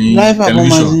performance ní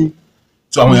television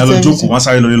tó àwọn èèyàn lọ jókòó wọ́n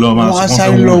sáré lórí lọ́wọ́ máa sọ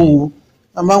fún wọn wò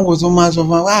a máa ń wò tó máa sọ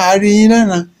fún wa a rí yín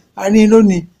náà a rí yín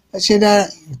lónìí ẹ ṣe dára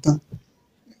ìtàn.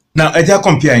 now ẹ jẹ́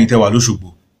compare yín tẹ́ wà lóṣogbo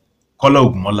Kọ́lá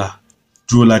Ògúnmọ́lá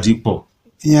Dúró Ládípọ̀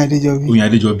Oyin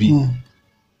Adéjọbí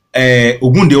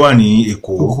Ògúndé wà ní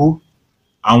Èkó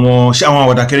àwọn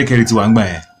àwàdà kẹ́rẹ́kẹ́rẹ́ ti wà ń gbà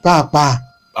yẹn. pàápàá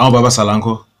àwọn baba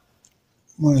Sàlánkọ́.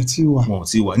 wọn ò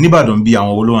tí wà. Níbàdàn bí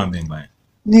àwọn olówó àmì ẹ̀gbà yẹn.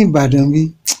 ní Ìbàdàn bí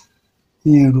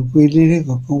mi ò rò pé eléré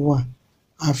kankan wà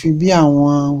àfi bí àwọn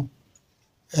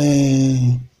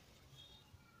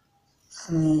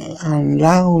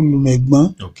àǹlá olùmẹ̀gbọ́n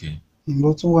ló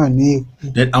tún wà ní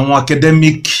Èkó. àwọn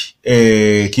academic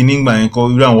kìíní gbà yẹn kọ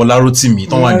irú àwọn Lárótìmí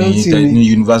tó wà ní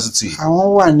yunifásitì. àwọn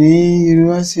wà ní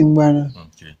yunifásitì gbà náà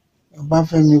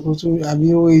Ọbáfẹ́mi kó tó àbí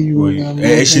OAU.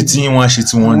 ẹ ṣe tí wọ́n ṣe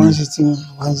tí wọ́n ní. wọ́n ṣe tí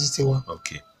wọ́n ṣe tí wọ́n.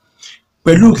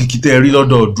 pẹ̀lú òkìkí tẹ́ rí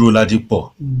lọ́dọ̀ Dúró Ládípọ̀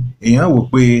èèyàn wò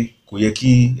pé kò yẹ kí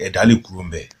ẹ̀dá lè kúrò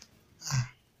ńbẹ̀.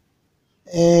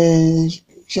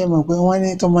 ṣe mọ̀ pé wọ́n ní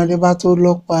tọmọdé bá tó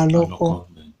lọ́pàá lọ́kọ́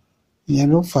ìyẹn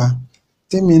ló fà á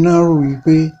tèmi náà rò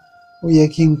wípé ó yẹ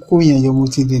kí n kó yẹn yọ mo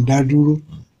ti lè dá dúró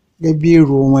gẹ́gẹ́ bí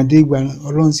èrò ọmọdé ìgbà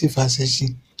Ọlọ́run sì fàṣẹ sí.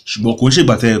 ṣùgbọ́n kò ń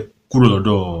ṣègbà tẹ́ kúrò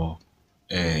lọ́dọ̀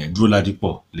Dúró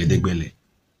Ládípọ̀ lẹ́dẹ́gbẹ́lẹ̀.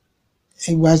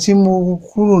 ìgbà tí mo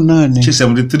kúrò náà ni. ṣé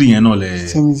 73 yẹn náà lẹ.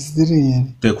 73 yẹn.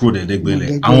 tẹ kúrò lẹ́dẹ́gbẹ́lẹ̀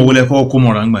àwọn wo lẹ kọ́ kó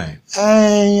mọ̀ra ńgbà yẹn.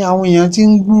 àwọn èèyàn ti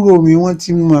ń gbúrò mi wọ́n ti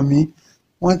mọ̀ mí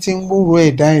wọ́n ti ń gbúrò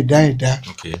ẹ̀dá.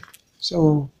 so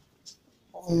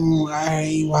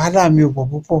wàhálà mi ò pọ̀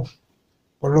púpọ̀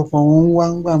ọ̀pọ̀lọpọ̀ wọn ń wá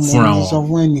ń gbà mọ́ sọ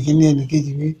fún ẹnìkíní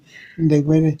ẹnìkejì pé ń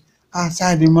dẹgbẹ́rẹ́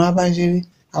sáàdì máa bá ṣeré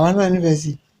àwa náà nífẹ̀ẹ́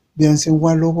sí bí wọ́n ṣe ń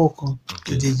wá lọ́wọ́ kan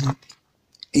ìdèjì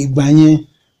ìgbà yẹn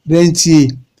rẹ́ǹtì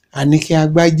àníkẹ́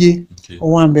agbájé ó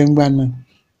wà ń bẹ ń gbà náà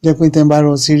jẹ́ pé tẹ́ ń bá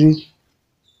lọ ṣeré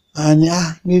àní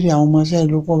lérí àwọn ọmọọṣẹ́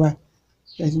ló pọ̀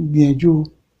báyìí gbìyànjú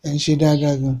ẹ̀ ń ṣe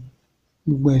dáadáa gan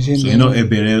gbogbo ẹ̀ ṣe ń lọ. so iná ẹ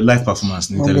bẹ̀rẹ̀ live performance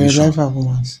ní tẹlifíṣàn live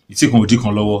performance ìtì kan òdì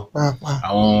kan lọ́wọ́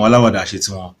àwọn aláwàdà àṣẹ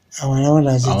tiwọn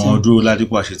àwọn Duro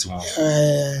Ladipo àṣẹ tiwọn.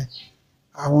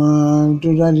 àwọn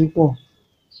Duro Ladipo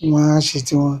wọn á ṣe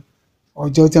tiwọn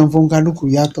ọjọ́ tí wọ́n fún kálukú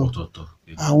yàtọ̀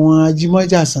àwọn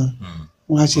ajímọ́jàsán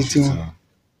wọn á ṣe tiwọn.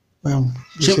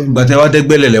 ṣé gbàtẹ́ wá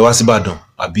dẹ́gbẹ́lẹ̀ lẹ wá síbàdàn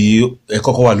àbí ẹ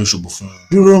kọ́kọ́ wà lóṣogbo fún.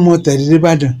 Dúró mo tẹ̀lé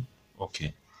débàdàn. ok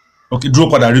Dúró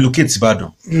padà relocate síbàdàn.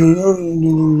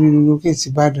 relocate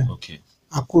síbàdàn.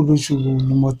 akólóṣogbo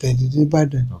ni mo tẹ̀lé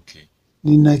débàdàn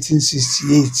ní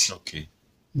 1968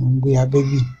 mo ń gbé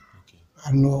Abẹ́bí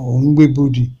àná òun gbé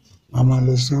Bòdè màmá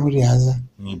lọ sí orí àzá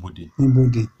ní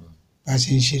Bòdè bá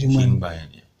ṣe ń ṣeré mọ́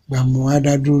gbà mo wá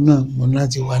dá Dúró náà mo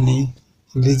láti wà ní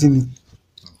ilé tí mi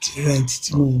rẹ́ǹtì tí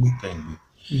mò ń gbé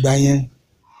ìgbà yẹn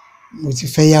mo ti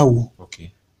fẹ́yàwó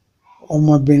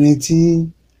ọmọbìnrin tí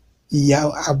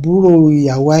àbúrò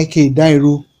ìyàwó àìkè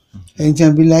dáìró ẹni tí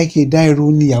wọ́n bí láìkè dáìró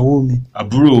níyàwó mi.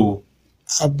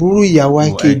 àbúrò ìyàwó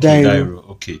àìkè dáìró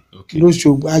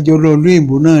lóṣogbo àjọlọ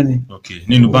olóyìnbó náà ni.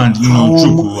 nínú band nínú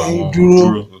troupe àwọn Dúró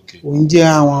òun jẹ́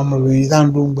àwọn ọmọbìnrin tá à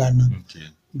ń ló ń gbà náà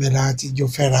bẹ̀rẹ̀ àtijọ́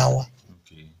fẹ́ra wa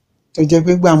tó jẹ́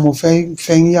pé gbà mo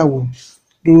fẹ́ yàwó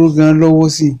Dúró gan lọ́wọ́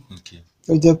sí i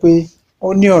tó jẹ́ pé ó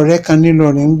ní ọ̀rẹ́ kan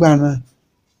nílọrin ńgbà náà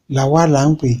làwa là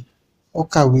ń pè ó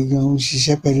kàwé gan ó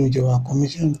ṣiṣẹ́ pẹ̀lú ìjọba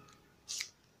commission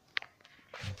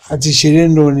àti ṣeré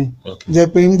ńlọrin jẹ́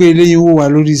pé ń gbé eléyìí wò wá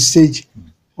lórí stage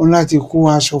ó láti kó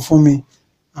aṣọ fún mi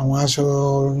àwọn aṣọ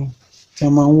tí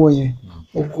wọ́n máa ń wọ̀ yẹn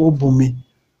ó bù mí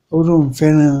ó lóun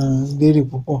fẹ́ràn Lere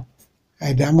púpọ̀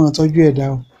ẹ̀dá máa tọ́jú ẹ̀dá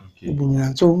ó bù mí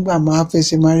náà tó ń gbà máa fẹ́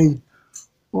ṣe marriage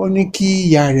ó ní kí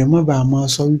ìyá rẹ̀ mọ̀ bá máa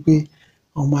sọ wípé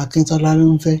ọmọ Akíntọ́lá ló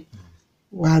ń fẹ́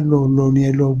wá lọ ní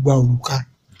ẹ lọ gba òrùka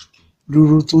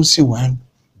Dúró tó sì wá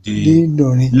dé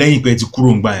Ìlọrin. lẹ́yìn pé ti kúrò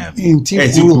ń gbà yẹn ẹ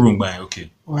ti kúrò ń gbà yẹn ok.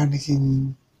 wá ní kí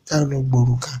n ká lọ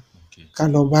gbòrùka ká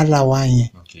lọ bá làwa yẹn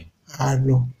á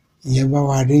lọ ìyẹn bá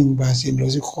wa rí ìgbà ṣe lọ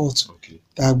sí kóòtù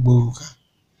tá a gbòrùka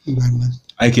ìgbà náà.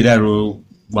 àìkè dáìró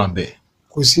wà ń bẹ̀.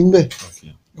 kò sí ń bẹ̀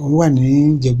òun wà ní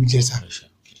Ìjẹ̀bú-Jẹ̀ṣà.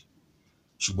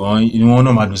 ṣùgbọ́n inú wọn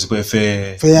náà máa dùn sí pé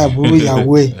fẹ́ àbúrò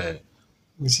ìyàwó ẹ̀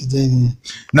bó sì jẹ́ nìyẹn.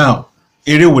 now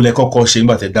eré wo lẹ kọ́kọ́ ṣe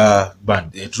nígbà tẹ dá band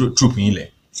troupe yín lẹ̀.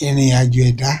 ìrìn àjò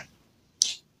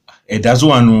ẹ̀dá tó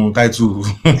wà nù táìtù.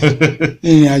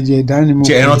 ìrìn àjò ẹ̀dá ni mo.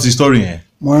 ṣe ẹ rántí story yẹn.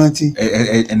 mo rántí.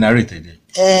 ẹ narrate ẹ.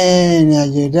 ìrìn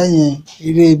àjò ẹ̀dá yẹn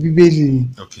eré bíbélì ni.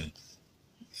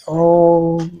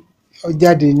 ó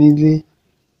jáde nílé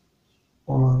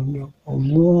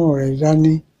ọ̀mú ọ̀rẹ́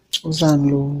dání ó sàn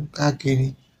lọ káàkiri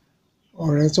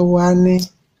ọ̀rẹ́ tó wá ní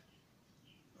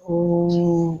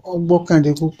ó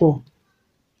gbọ́kànlé púpọ̀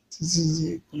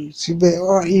síbẹ̀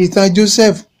ìtàn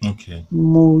Joseph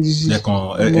mo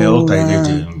ọ̀tá ilé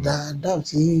jẹ dáadáa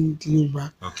sí Yorùbá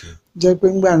jẹ́ pé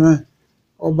ńgbà náà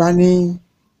ọba ní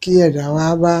kí ẹ̀dá wa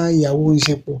bá ìyàwó ń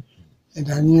ṣe pọ̀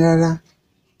ẹ̀dá ní rárá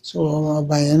so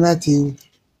ọba yẹn láti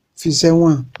fi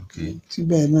sẹ́wọ̀n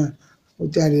síbẹ̀ náà ó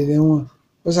jáde lẹ́wọ̀n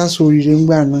ó ṣàṣoríire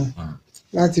ńgbà náà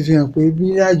láti fi hàn pé bí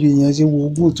ìrìnàjò yẹn ṣe wo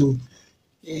ogún tó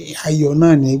ayọ̀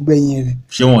náà ní gbẹ̀yìn rẹ̀.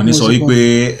 ṣé wọn ò ní sọ wípé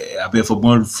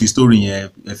abẹ́fọgbọ́n fi story yẹn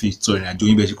ẹ fi sọ ìrìnàjò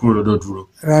yín bẹ́ẹ̀ ṣe kúrò lọ́dọ̀ Dúró.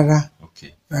 rárá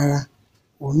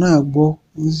òun náà gbọ́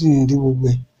ó sì ń rí gbogbo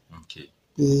ẹ̀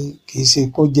pé kì í ṣe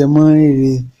kó jẹ mọ́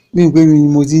èrè mí pé mi ni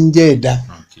mo ti ń jẹ́ ẹ̀dá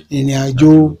ìrìn àjò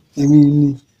èmi ni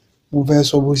mo fẹ́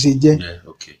sọ bó ṣe jẹ́.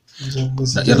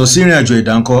 yàtọ̀ sí ìrìn àjò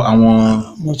ẹ̀dá ńkọ́ àwọn.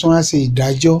 mo tún wá ṣe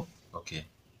ìdájọ́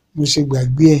mo ṣe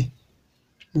gbàgbé ẹ̀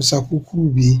mo ṣàkókò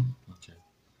bí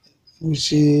mo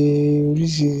ṣe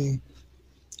oríṣi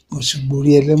mo sì gborí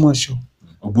Ẹlẹ́mọ̀ṣọ́.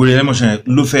 ògbórí Ẹlẹ́mọ̀ṣọ́ yẹn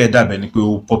ló fẹ́ dàbẹ̀ ni pé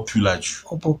ó popular jù.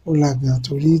 ó popular gan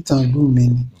torí ìtàn ìlú mi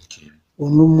ni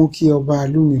òun ló mú kí ọba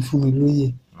ìlú mi fún mi lóyè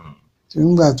tí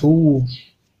nígbà tó wò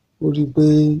ó rí i pé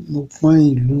mo pọ́n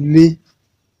ìlú lé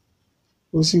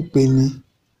ó sì pè mí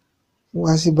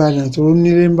wá sí Ìbàdàn tó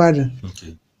nílé Ìbàdàn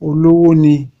olówó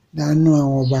ni dánú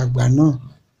àwọn ọba àgbà náà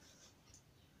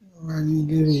wá ní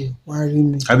Lere wá rí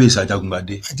mi. kábíyèsí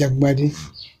Ajagungbadé.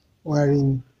 Wá rí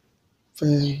mi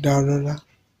fẹ́ dá ọlọ́lá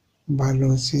bá lọ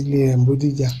sí ilé rẹ̀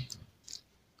Bódìjà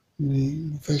ni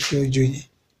mo fẹ́ fi ọjọ́ yẹn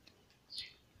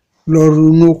lọ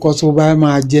ronú ọkọ tó bá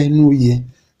máa jẹ́ inú yẹ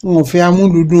wọn fẹ́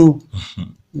amúlùdùn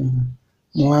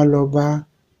mo wá lọ bá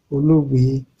olóògbé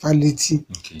Fálétí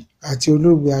àti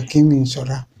olóògbé Akínmi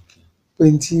Ìṣọ̀rá pé pé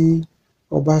tí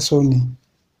ọba sọ ni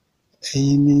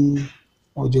ẹ̀yin ni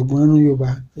ọ̀jọ̀gbọ́n nínú Yorùbá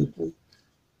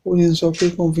ó ní sọ pé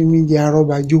kó fi mí jẹ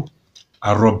arọ́bajó.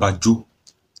 Arọ́bajó.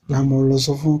 Làmọ̀ lọ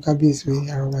sọ fún kábíyèsí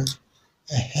pé arọ́bajó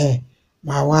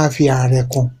màá wá fi ààrẹ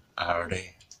kan. Ààrẹ.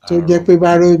 Tó jẹ́ pé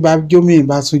bárọ́bajó mi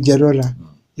bá tún jẹ lọ́la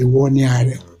ìwọ ni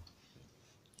ààrẹ.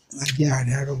 Má jẹ́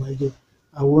ààrẹ arọ́bajó.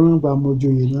 Àwòrán gba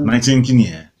mojoyè náà. 19 kí ni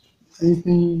ẹ?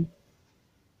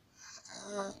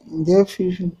 Ǹjẹ́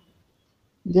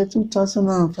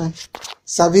 2005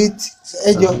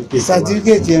 ẹjọ́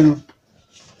certificate ẹnu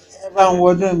ẹ bá ń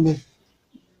wọdún ẹ̀mẹ́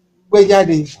gbé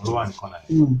jáde.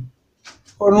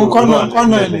 Ọ̀run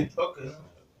kọ́nà ẹ̀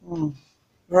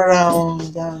rọra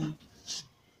ọ̀dà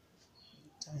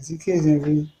certificate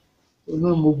ẹ̀rí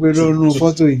olóòmù gbé lọ́nù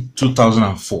fọ́tò yìí.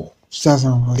 2004.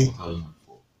 2004.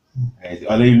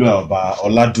 Aléìlú ọba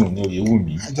Ọládùn ní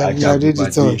Oyèwùmí Ajagungbadé the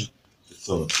third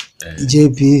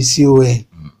JPCON.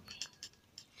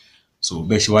 So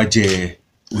bẹ́ẹ̀ ṣe wá jẹ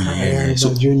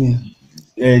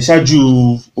oyè ṣáájú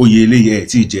oyè eléyìí ẹ̀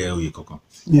tí ì jẹ oyè kankan.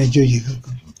 Ní ẹjọ́ oyè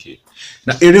kankan.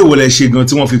 Na eré wo lẹ ṣe gan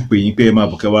tí wọ́n fi pè yín pé ẹ máa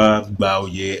bọ̀ kẹ́ wá gba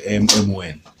oyè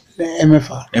MON?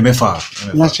 MFR.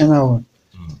 National one.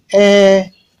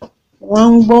 Wọ́n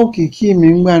ń gbọ́ òkìkí mi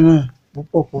ńgbà náà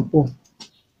púpọ̀.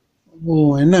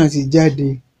 Gbogbo ẹ̀ náà ti jáde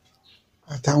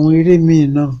àtàwọn eré míì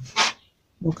náà.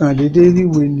 Mo kàn déédéé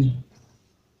ríwèé ni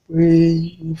pé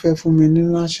wọ́n fẹ́ fún mi ní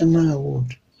national award.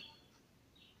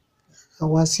 A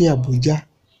wá sí Àbújá.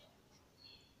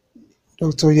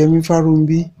 Dr. Yemi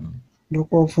Farumbi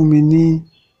lọ́kọ́ fún mi ní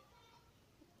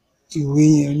ìwé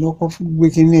yẹn lọ́kọ́ fún gbé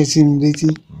kíní ẹ̀ sí mi létí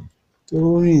tó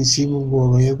rìn sí gbogbo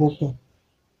ọ̀rọ̀ yẹn púpọ̀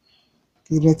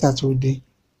kí lẹ́tà tó dé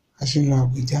a sì lọ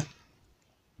Àbújá.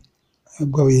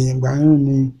 Ẹgbẹ́ òye yẹn gbà náà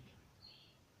ni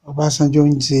Ọbásanjọ́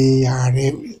ń ṣe ààrẹ.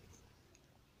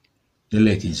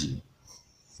 Ẹlẹ́ẹ̀kejì.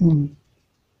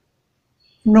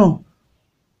 No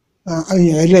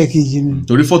ẹlẹ́ẹ̀kejì ni.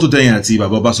 Torí fọ́tò tẹ̀yìn àti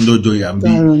bàbá Ọbásanjọ́ jọ ìyá ń bí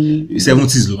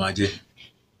 70s ló máa jẹ́.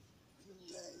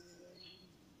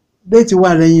 Déètì wà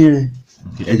lẹ́yìn rẹ̀.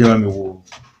 Ẹ jẹ́ bá mi wo.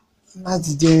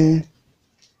 Láti jẹ́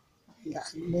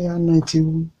bóyá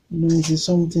 90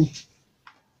 something.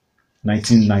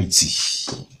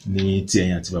 1990 ní ti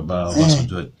ẹ̀yìn àti bàbá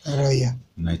Ọbásanjọ́ yìí. Ọ̀rọ̀ ìyá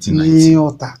 1990. ní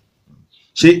Ọ̀tà.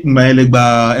 Ṣé ìgbà yẹn lẹ gba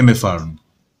MFR?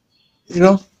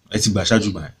 Irọ́. Ẹ ti gbà ṣáájú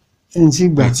gbà yẹn? Ẹ ti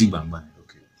gbà. Ẹ ti gbà gbà yẹn.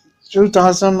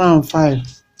 2005.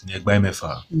 Ní ẹ gba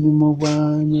MFR. Ni mo gba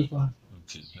MFR.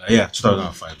 Yeah,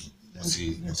 2005.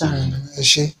 Ẹ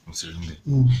ṣé.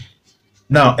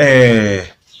 Now,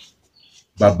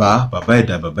 bàbá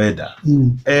ẹ̀dá.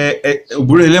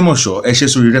 Ògbóró Ẹlẹ́mọ̀ṣọ́ ẹ ṣe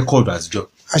sórí rẹ́kọ̀dù àtijọ́.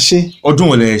 A ṣe. Ọdún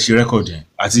wo lẹ ṣe rẹ́kọ̀dù yẹn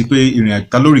àti pé ìrìn àjò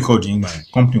ta ló rẹ́kọ̀dù yín gbà yẹn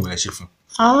company wo lẹ ṣe fún?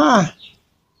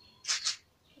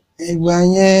 Ìgbà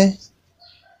yẹn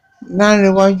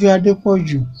Lárewájú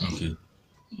Adépọ̀jù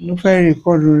ló fẹ́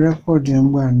rẹ́kọ̀dù yẹn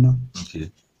gbà náà.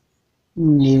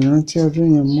 Lè rántí ọdún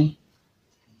yẹn mọ́.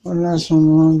 Wọ́n lásán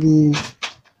wọn bí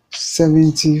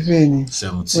 70 fẹ́ ni.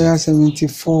 70. Bóyá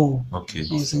 74. Or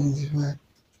 75.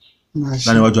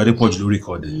 Lárewájú Adépọ̀jù ló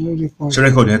rẹ́kọ̀dù yẹn. Ṣé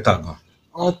rẹ́kọ̀dù yẹn tà gan?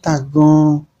 Ó tà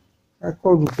gan.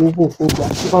 Rẹ́kọ̀dù púpọ̀ gbà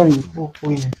sọ́ọ̀yìn púpọ̀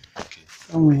yẹn.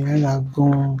 Àwọn èèyàn rà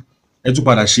gan. Ẹ tún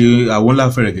padà ṣe àwo ńlá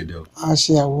fẹ̀rẹ̀gẹ̀dẹ̀ o. A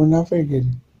ṣe àwo ńlá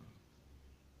fẹ̀rẹ̀gẹ̀dẹ̀.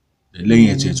 Lẹ́yìn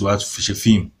ẹ̀ tí ẹ tún wá fi ṣe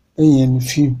fíìmù. Lẹ́yìn ẹni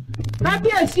fíìmù.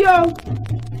 Kábíyèsí o,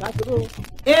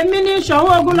 èmi ni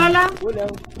Ṣọ̀ún Ògúnlọlá,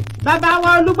 bàbá wa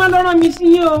Olúgbọ́n ló rán mi sí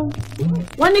yín o,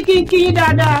 wọ́n ní kí n kí yín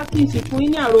dáadáa kí n sì fún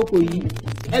yín ní àrokò yìí,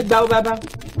 ẹ gbà ó bàbá.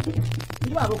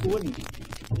 Irú àrokò wo nìyí?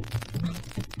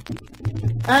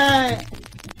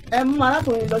 Ẹ mú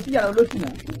arákùnrin lọ sí yàrá olóṣù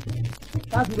náà,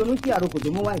 láti ronú sí àrokò tó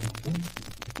mú wáyé.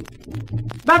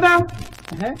 Bàbá,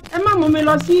 ẹ má mú mi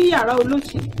lọ sí yàrá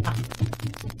olóṣù.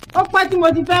 Ó pẹ́ tí mo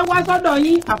ti fẹ́ wá sọ́dọ̀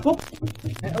yín àkókò.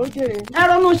 Ẹ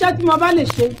ronú iṣẹ́ tí mo bá lè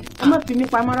ṣe, ẹ má fi mí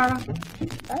pamọ́ rárá.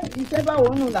 Iṣẹ́ báwo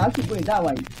nù làásìkò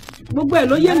ìdáwà yìí? Gbogbo ẹ̀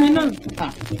ló yé mi náà.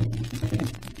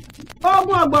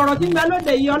 Ogun ọ̀gbọ̀rọ̀ tí ń bẹ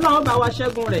lóde yìí Ọlọ́run bá wa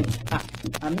ṣẹ́gun rẹ̀.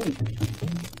 Àmín.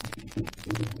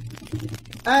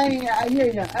 Ayé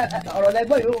èèyàn ọ̀rọ̀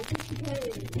lẹ́gbọ́ yìí o.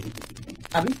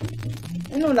 Àbí?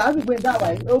 Inú làásìkò ìdáwà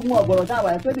yìí, ogun ọ̀gbọ̀rọ̀ dáwà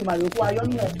yìí, pé ìmàlè òkú ayọ́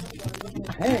nù ẹ̀.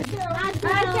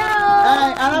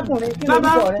 Arákùnrin kí ló ń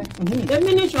bọ̀ rẹ?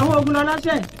 Èmi ni Ṣọ̀ún Ògúnlọlá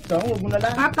ṣe. Ṣọ̀ún Ògúnlọlá.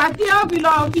 Kàkà tí ó fi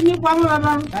lọ fi ní pamọ́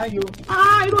bàbá.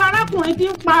 Irú arákùnrin tí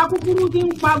ń pa kúkúrú tí ń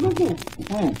pa gúngùn.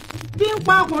 Tí ń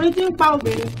pa ọkùnrin tí ń pa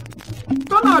obìnrin.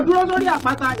 Tó náà dúró sórí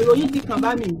àpáta ìròyìn ti kàn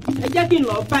bá mi. Ẹ jẹ́ kí n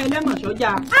lọ bá Ẹlẹ́mọ̀ṣọ́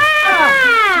jà.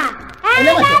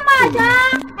 Ẹlẹ́mọ̀ṣọ́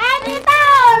ẹni tá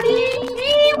ò rí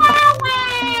rí wá wẹ̀.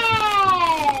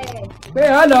 Pé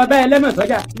ọ lọ bá Ẹlẹ́mọ̀ṣọ́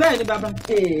jà. Bẹ́ẹ̀ ni bàbá.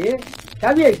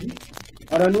 Kábíyèsí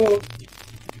ọ̀rọ̀ nu o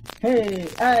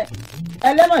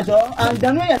ẹlẹ́mọ̀sọ́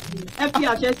àǹdánú yẹn ẹ fi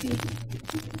àṣẹ sí i.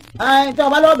 tí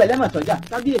ọba lọ́wọ́ bẹ̀ lẹ́mọ̀sọ́jà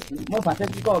kábíyèsí mo fàṣẹ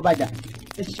sí kọ́ ọbàjà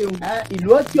ẹ ṣeun. ìlú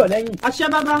ó tì ọ́ lẹ́yìn àṣẹ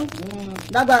bàbá.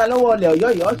 lágbára lọ́wọ́ ọlẹ̀ ọ̀yọ́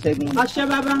yìí ọ̀ṣẹ́gun àṣẹ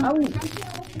bàbá.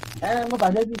 mo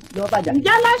fàṣẹ sí lọ́wọ́ bàjà.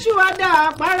 ǹjẹ́ aláṣùwádà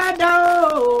párádà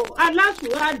o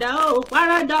aláṣùwádà o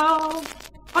párádà o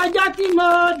ọjọ́ tí mo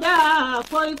dà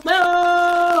kò pé o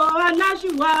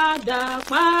aláṣùwádà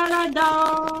párádà o.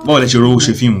 báwo lẹ ṣe rówó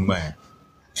ṣe fíìmù gbà yẹn.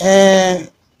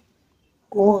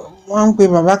 wọ́n ń pe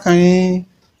bàbá kan ní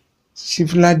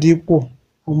Ladipo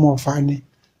ọmọ Ọ̀fà ni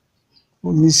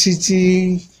omi sí tí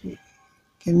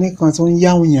kinní kan tó ń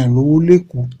yáwó yàn lówó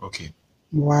lẹ́kọ̀ọ́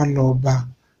mo wá lọ bá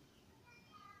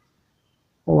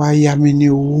ó wá yá mi ní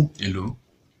owó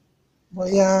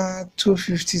bóyá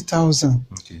 250,000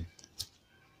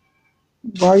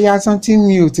 bóyá tán tí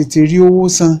mi ò tètè rí owó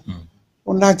san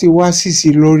ó láti wá sísì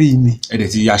lórí mi. ẹ dẹ̀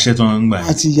ti yaṣẹ́ tán ń gbà yẹn.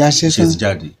 àti yaṣẹ́ tán ṣe ti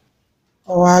jáde.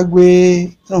 ó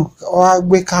wá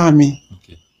gbé káà mi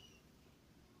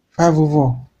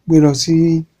 504 gbé lọ sí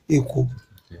Èkó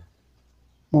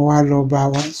mo wá lọ bá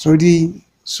wa sórí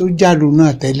sójà ló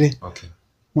náà tẹ́lẹ̀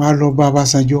mo wá lọ bá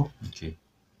Ọbásanjọ́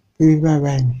pé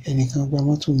bàbá ẹnìkan gba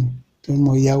mọ́tò mi tó ń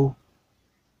mọ ìyàwó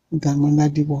níta mọ́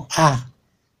Ládìpọ̀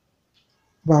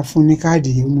bá fún ní káàdì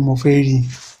yìí ni mo fẹ́ rí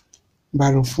bá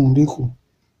lọ fún un lẹ́kọ̀ọ́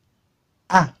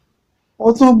ó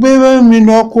tún gbé mi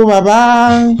lọ kó bàbá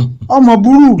ọmọ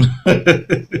burú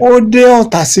ó dé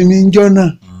Ọ̀tà sí mi níjọ́ náà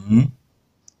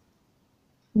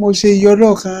mo ṣe yọ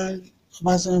lọ́ọ̀kan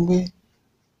Ọbásanjọ́ pé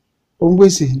òun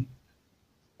gbèsè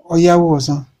ọ̀yáwó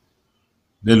ọ̀sán.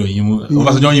 bẹ́ẹ̀ ló yín mú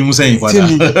Ọbásanjọ́ yín mú sẹ́yìn padà.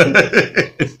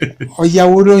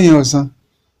 ọ̀yáwó ló yẹn ọ̀sán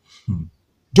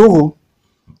jókòó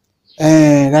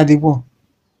Ládìpọ̀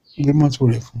gbé mọ́tò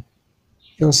rẹ̀ fún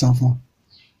yóò san fún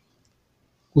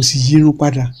kò sì yínú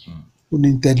padà ó ní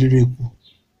tẹ́lẹ̀ rẹ̀ kù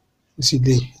ó sì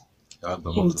lè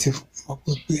ó ti mọ̀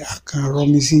pé àkànrọ̀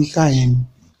mi sí káyẹn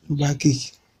ló bá kéèkì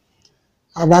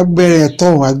a bá gbẹ̀rẹ̀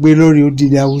tọ̀ wá gbé lórí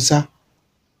odidi Haúsá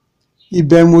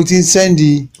ibẹ̀ mo ti ń sẹ́ndì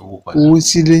owó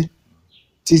sílé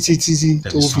títí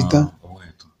tó fi tán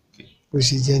bó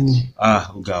ṣe jẹ́ nìyẹn.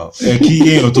 ọ̀gá kí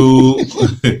èèyàn tó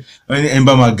ẹni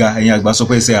bá máa ga ẹ̀yin àgbà sọ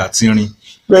pé ẹsẹ̀ àti rin.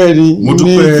 bẹ́ẹ̀ni ní tí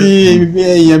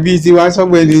èèyàn bíi tiwa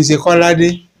sọgbẹni Ṣèkọ́ládé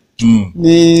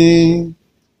ní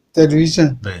tẹlifíṣàn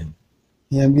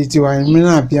èèyàn bíi tiwa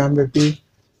mìíràn àbí àbẹ pé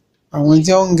àwọn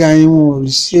tí wọ́n ń ga yín wọn ò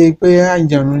ṣe pé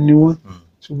àjànú ni wọ́n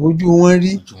ṣùgbọ́n ojú wọn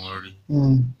rí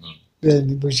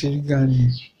bẹ́ẹ̀ni bó ṣe rí gan ni.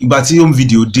 ìgbà tí home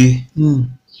video dé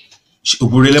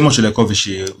Òbúrò Ẹlẹ́mọ̀ṣọ́ lẹ́kọ́ fi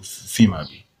ṣe fíìmù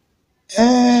àbí.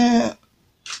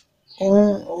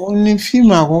 òun ni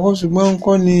fíìmù àkọ́kọ́ ṣùgbọ́n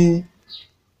nǹkan ni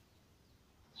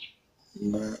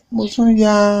mo tún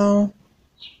ya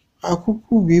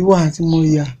àkúkú bí wà tí mo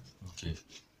yà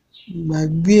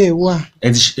gbàgbé ẹ̀ wà.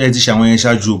 ẹ ti ṣe àwọn yẹn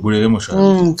ṣáájú Òbúrò Ẹlẹ́mọ̀ṣọ́.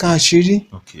 nǹkan àṣírí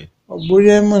Òbúrò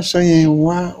Ẹlẹ́mọ̀ṣọ́ yẹn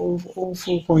wá ó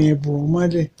fọkàn yẹn bò ó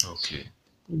mọ́lẹ̀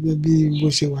gẹ́gẹ́ bí bó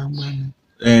ṣe wà gbà mí.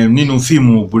 nínú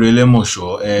fíìmù Òbúrò Ẹlẹ́mọ̀ṣọ́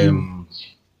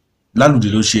Lálùdé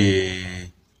ló ṣe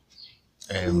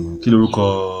kí lorúkọ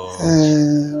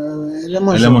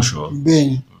Ẹlẹ́mọ̀ṣọ́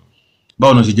bẹ́ẹ̀ni.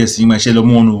 báwo náà ṣe jẹ́ sí ìmọ̀ iṣẹ́ lọ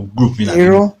mú wọn group mi náà.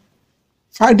 irọ́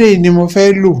Fádèyí ni mo fẹ́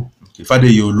lò.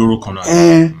 Fádèyí olóró kan náà.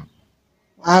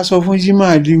 a sọ fún Jimoh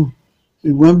Aliu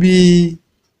ṣùgbọ́n bí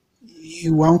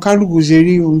ìwà ń kálukú ṣe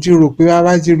rí ohun tí rò pé a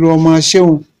bá ti lo ọmọ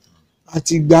ṣéun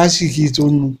àti gbàásìkì tó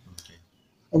nu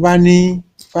ọba ní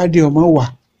Fádèyí ọmọ wà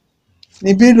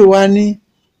ní Bello wa ní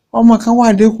ọmọ kan wà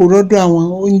lẹ́kọ̀ọ́ lọ́dọ̀ àwọn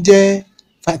oúnjẹ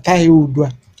Fatai Oòduà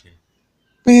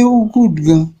pé ó gùd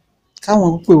gan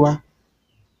káwọn pè wá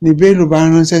ní Bello bá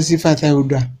ránṣẹ́ sí Fatai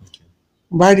Oòduà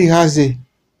bá rí àṣẹ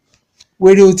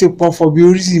wéré ó ti pọ̀fọ̀ bí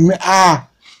oríṣi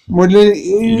mo lé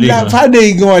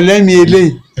Fádèyí gan ọ̀lẹ́mi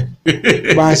eléyìí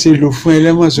bá a ṣe lò fún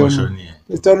Ẹlẹ́mọ̀ṣọ́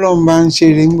nù tọ́lọ́run bá ń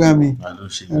ṣeré ńgbà mi.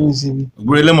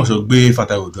 Òbúrò Ẹlẹ́mọ̀ṣọ́ gbé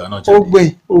Fatai Oòduà náà jáde.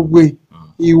 ó gbé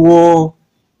ìwọ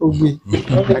ó gbé.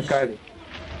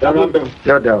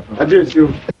 Kábíyèsí o.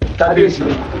 Kábíyèsí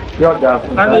yóò dáa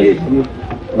fún kábíyèsí o.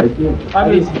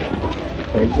 Kábíyèsí.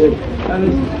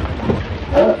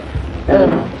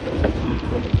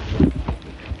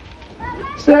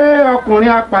 Ṣé ọkùnrin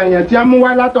apààyàn tí a mú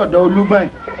wá látọ̀dọ̀ Olúgbọ̀n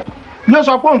ló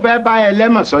sọ pé òun fẹ́ bá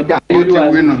Ẹlẹ́mọ̀ṣọ́ jà? Ó ti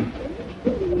wí nù.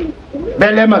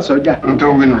 Bẹ́lẹ́mọ̀ṣọ́ jà. N tó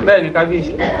wí nù. bẹ́ẹ̀ ni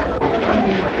kábíyèsí.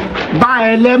 Bá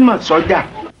Ẹlẹ́mọ̀ṣọ́ jà.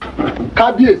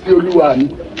 Kábíyèsí olúwa mi.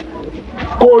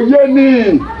 Kò yé ni.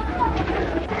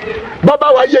 Bọ́bá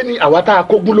wa yé ni àwa tá a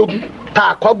kógún lógún, tá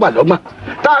a kọ́gbà lọ́gbọ̀n,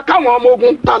 tá a káwọn ọmọ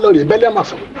ogun tá a lọ rè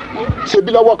bẹ́lẹ́mọ̀ṣọ́. Ṣebí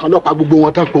lọ́wọ́ kan lọ́pàá gbogbo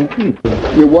wọn tán po.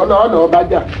 Ìwọ lọ́ọ́ bá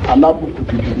jà alábùkù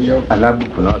kìkì ni ọ́.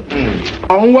 Alábùkù náà.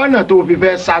 Àwọn wọ́nà tó fi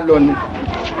fẹ́ sá lọ ni.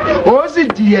 ó sì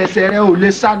jìyà ẹ̀ṣẹ̀ rẹ ò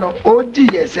lè sá lọ ó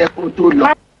jìyà ẹ̀ṣẹ̀ kó tó lọ.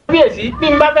 kábíyèsí bí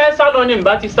n bá fẹ́ sá lọ ni n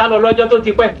bá ti sá lọ lọ́jọ́ tó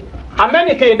ti pẹ́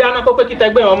amẹ́nìkan ìdáná kó pé kí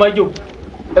tẹgbẹ́ ọmọ jò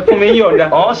ẹ fún mi yọ̀ǹda.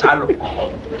 ọ̀ sá lọ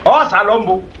ń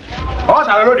bo ọ̀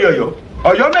sá lọ lóde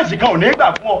Ọ̀yọ́ mẹ́sì kan ò ní gbà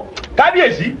fún ọ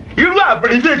kábíyèsí irú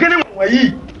àbẹ̀rẹ̀ bíi kí ni wọ̀nyí.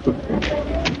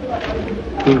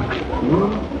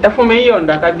 ẹ fún mi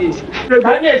yọ̀ǹda kábíyèsí.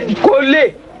 kò lè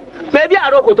bẹ́ẹ̀bí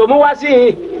àròkò tó mú wá sí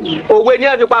yìí òwe ni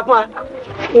ẹ fi pa fún wa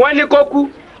wọ́n ní kó kú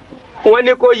wọ́n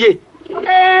ní kó yè.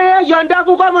 yọ̀ǹda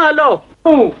fún kọ́ máa lọ.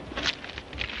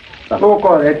 orúkọ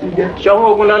rẹ ti jẹ́. Ṣọ̀ún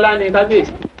Ògúnlọlá ni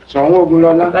kábíyèsí. Ṣọ̀ún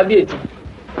Ògúnlọlá. kábíyèsí.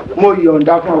 mo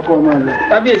yọ̀ǹda fún ọkọ máa lọ.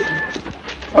 kábíyèsí.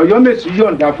 Ọ̀yọ́ mèsì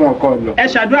yọ̀ǹda fún ọkọ lọ. ẹ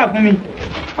ṣàdúrà fún mi.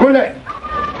 kúnlẹ̀.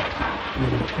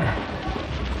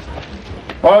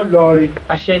 ọ lọ rí.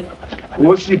 àṣẹ.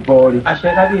 ó sì bọ̀ rí. àṣẹ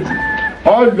kábíyèsí.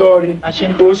 ọ lọ rí. àṣẹ.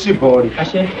 ó sì bọ̀ rí.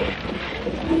 àṣẹ.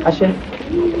 àṣẹ.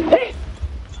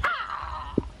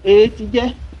 èé ti jẹ́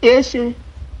èé ṣe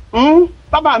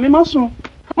bàbá mi mọ́ sùn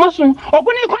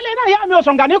ògùn ní kọ́lé náà yá mi ò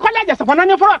sọ̀ǹgà ní kọ́lé ẹ̀jẹ̀ sọ̀fọ̀nà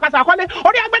ní fọ́rọ̀ àkàtà kọ́lé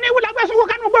orí ẹgbẹ́ ní wúlò ẹgbẹ́ sọ́wọ́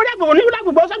kánú gbé orí ẹgbẹ́ òní wúlò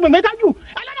gbogbo sọ́gbìn méjì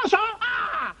ẹlẹ́nà sọ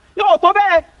yóò tó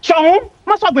bẹ́ẹ̀ Ṣọ̀ún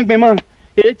mọ́ sọ̀gbìngbìn mọ́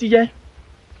èyí ti jẹ́.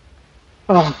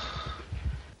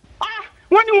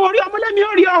 wọ́n ní wọn orí ọmọlẹ́mi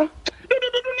ó rí ọ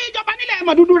dúdú ní ìjọba nílẹ̀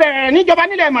ẹ̀mọ́ dúdú rẹ̀ níjọba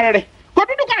nílẹ̀ ẹ̀mọ́ rẹ̀ kò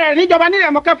dúdú kọ̀ rẹ̀ níjọba nílẹ̀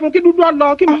ẹ̀mọ́ kẹfun kí dúdú ọ lọ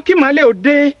kí màálé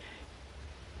òde.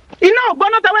 iná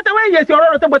ògbóná tẹwẹ́tẹwẹ́ ìyèsí ọ̀rọ̀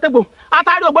rẹ̀ tẹ́gbọ̀tẹ́gbọ̀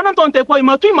àtàrí ògbóná tó ń tẹ̀pọ̀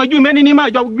ìmọ̀tún ìmọ̀jú mẹ́ni ní máa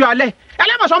jọ gbé alẹ́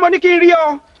ẹlẹ́mọ̀sán mo ní kí n rí ọ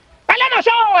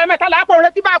ẹlẹ́mọ̀sán o ẹ̀mẹ́ta làápọ̀ rẹ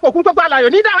tí bá kò kún gbogbo àlàyé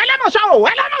nídà ẹlẹ́mọ̀sán o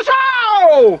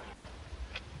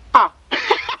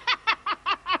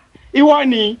ìwọ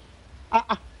ni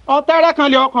ọtẹ́rẹ́ kan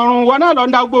lè ọkànrún wọn náà lọ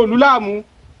ń da gbogbo òlú láàmú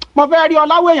mo fẹ́ rí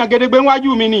ọláwọ̀ èèyàn gedegbe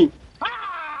níwájú mi ni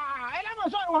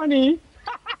ẹlẹ́mọ̀sán ìwọ ni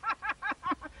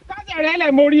káṣẹ̀ rẹ̀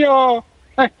lẹ̀ mo rí ọ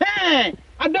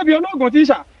adébí ológun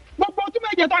tíṣà gbogbo tún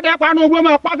méje tó dẹ́ panu ogbó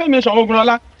máa pa fẹ́mi Ṣọ̀ún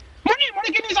Ògúnlọlá mo ní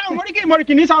ìmọ̀ríkì ní sáwọn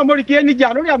ìmọ̀ríkì ní sáwọn ìmọ̀ríkì ẹni jà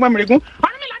lórí àgbọn mìrìkún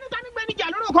ọ̀run mi lánàá tani gbé ní jà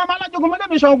lórí ọkọ̀ ọmọ alájogun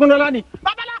mọ́lẹ́mi Ṣọ̀ún Ògúnlọlá ni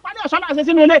babalá parí ọ̀sán láṣẹ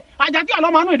sínú ilé àjàkí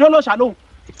ọlọ́mọ anú ìdóló ṣàlóhùn.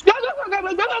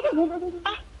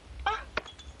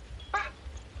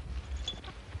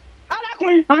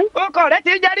 arákùnrin ọkọ rẹ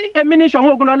ti jẹ́rí èmi ní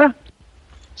Ṣọ̀ún Ògúnlọlá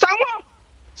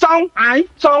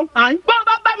Ṣọ̀ún bó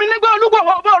bá bá mi nígbà olúgbò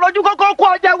bó rojú kọ́kọ́ kó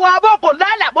ọjà wọ abọ́ kò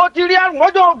lálẹ́ bó ti rí àrùn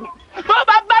ọjọ́ ògùn bó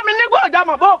bá bá mi nígbà ọjà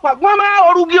mọ̀ bó pàgbọ́n máa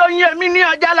orúgi oyin èmi ní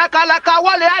ọjà lakalaka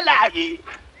wọlé àlàyé.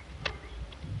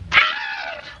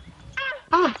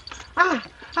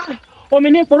 omi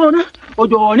ní poró náà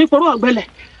òjò ní poró ọ̀gbẹ́lẹ̀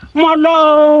mo lọ.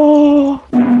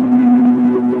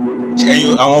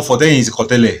 ẹ̀yin àwọn ọ̀fọ̀ tẹ́yìn ti kọ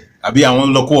tẹ́lẹ̀ àbí àwọn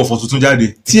lọ kó ọ̀fọ̀ tuntun jáde.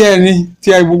 tí ẹ ní tí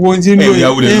ẹ gbogbo ohun tí ń lò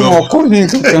ní ọkọ ní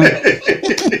kankan.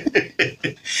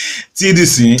 tí dì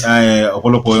sí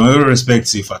ọ̀pọ̀lọpọ̀ èèyàn yóò respect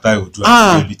Fatai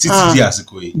Oòduà títí di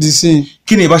àsìkò yìí.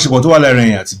 kí ni ìbáṣepọ̀ tó wà láàrin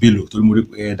ẹ̀yin àti Bello torí mo rí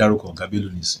dárúkọ ọ̀gá Bello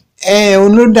nìsín.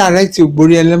 òun ló direct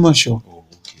Ògbórí Ẹlẹ́mọ̀ṣọ́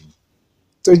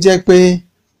tó jẹ́ pé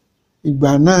ìgbà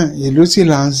náà èló sì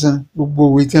là ń san gbogbo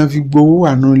òwe tí wọ́n fi gbowó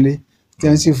wà nílé tí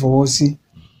wọ́n sì fọwọ́ sí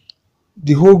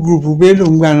the whole group Bello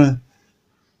ń gbà náà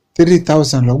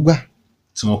 3,000 lọ́gbà.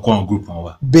 tí wọ́n kọ́ àwọn group wọn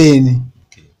wá. bẹ́ẹ̀ ni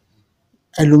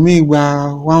ẹlòmíì gba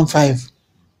 15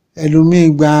 ẹlòmíì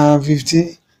gba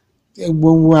 15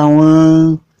 gbogbo àwọn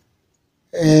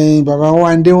bàbá wa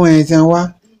ń dé wọn yẹn tí wọ́n wá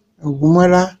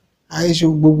Ògúnmọ́lá àìṣe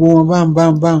gbogbo wọn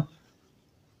báwọn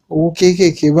owó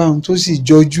kéékèèké báwọn tó sì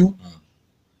jọjú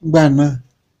gbà náà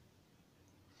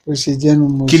ó ṣe jẹ́nu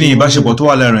mo. kí ni ìbáṣepọ̀ tó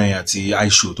wà láàrin ẹ̀yin àti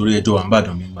Aisho torí ẹjọ́ wà ń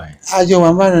bàdàn mi gbà yẹn. àjọ wà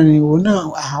ń bàdàn ni òun náà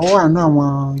àwọn àna àwọn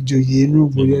ìjòyè inú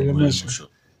Ògbórí Ẹlẹ́mọ̀ṣọ́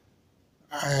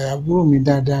àbúrò mi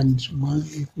dáadáa ni ṣùgbọ́n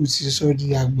ikú ti sọ di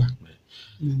àgbà.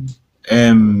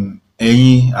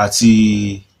 ẹ̀yin àti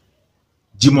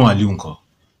Jimoh Aliu ńkọ́.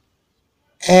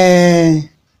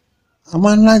 a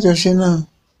máa ń lájọṣe náà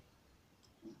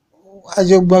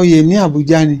àjọgbà oyè ní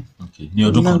Àbújá ni. ní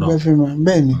ọdún kan náà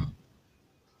bẹ́ẹ̀ ni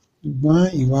ṣùgbọ́n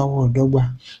ìwà wọ̀ ọ̀dọ́gba.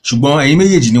 ṣùgbọ́n ẹ̀yin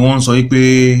méjèèjì ni wọ́n ń sọ wípé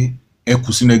ẹ kù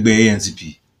sínú ẹgbẹ́ ANTP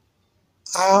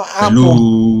pẹ̀lú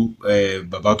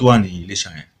bàbá tó wà ní Iléṣà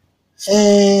yẹn.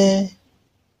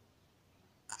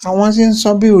 àwọn tí ń sọ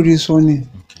bí orí sọ ni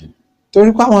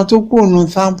torí pé àwọn tó kú òun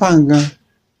tampan gan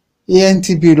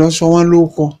ANTP lọ sọ wọn ló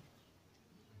kọ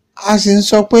a sì ń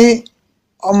sọ pé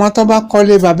ọmọ tó bá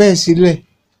kọ́lé bàbá ẹ̀ sílẹ̀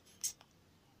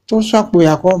tó sọ̀pọ̀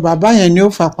ìyàkọ́ bàbá yẹn ni ó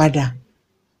fà padà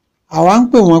àwa ń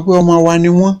pè wọ́n pé ọmọ wa ni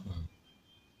wọ́n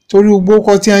torí gbogbo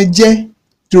ọkọ tí wọ́n jẹ́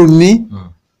tòní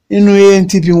nínú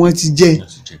ANTP wọ́n ti jẹ́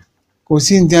kò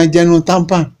sí ní tí wọ́n jẹ́nu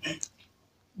tampan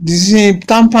dìísí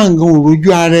tampan gan òrojú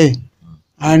ara ẹ̀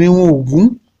àárín wọn ògún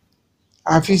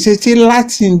àfi ṣe tí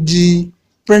láti di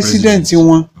president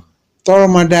wọn tọrọ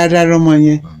mọ dáadáa lọmọ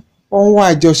yẹn wọ́n wá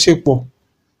àjọṣepọ̀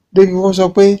débi wọ́n sọ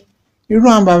pé irú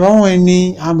àwọn bàbá wọn ni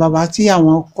àwọn bàbá tí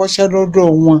àwọn kọ́ṣẹ́ lọ́dọ̀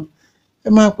wọn ẹ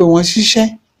máa pè wọ́n ṣiṣẹ́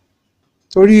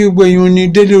torí gbogbo èèyàn ni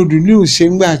Délé Odùlú ò ṣe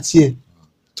ń gbà tiẹ̀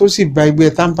tó sì bà ẹgbẹ́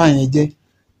tampa yẹn jẹ́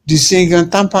dìsín gan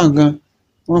tampa gan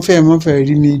wọ́n fẹ́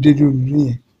rí mi Délé Odùlú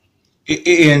yẹn.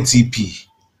 ANTP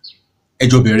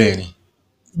ẹjọ́ bẹ̀rẹ̀ ni.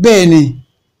 bẹ́ẹ̀ ni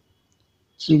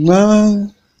ṣùgbọ́n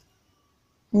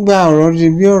nígbà ọ̀rọ̀ di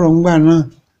bí ọ̀rọ̀ ńgbà náà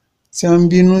tí wọ́n ń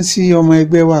bínú sí ọmọ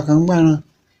ẹgbẹ́ wa kan gbà náà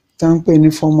tí wọ́n ń pè ní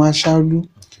fọmọ aṣáálú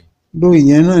ló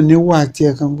ìyẹn náà níwà tí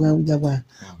ẹ̀kan gbàgbà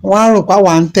wọ́n á rò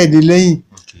páwa ń tẹ̀lé lẹ́yìn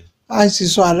a sì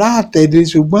sọ aláàtẹ̀lé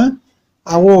ṣùgbọ́n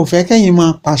àwọn ò fẹ́ kẹ́yìn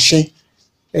máa pàṣẹ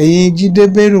ẹ̀yin Jídé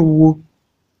Bello wo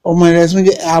ọmọ rẹ̀ tún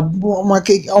jẹ́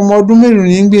ọmọ ọdún mélòó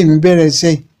ní gbèmí bẹ̀rẹ̀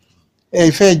sẹ́yìn ẹ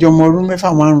fẹ́ jọ ọmọ ọdún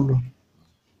 4-5 lọ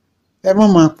ẹ má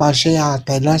máa pàṣẹ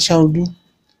àtẹ̀láṣà ọdún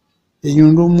èyí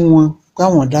ló mú wọn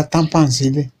káwọn dá tampan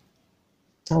sílẹ̀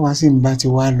táwa sì ń bá ti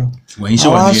wá lọ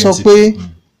àwa sọ pé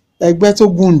ẹgbẹ́ tó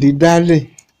gùndé dálẹ̀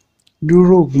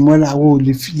Duro Ògúnmọ́lá àwọn ò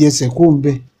lè fi ẹsẹ̀ kó ń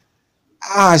bẹ̀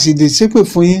a sì lè ṣépè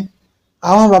fún yín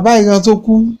àwọn bàbá ìgan tó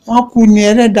kú wọ́n kú ní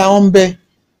ẹlẹ́dàá wọn ń bẹ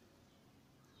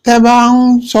tẹ́ bá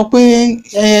ń sọ pé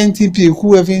ANTP kú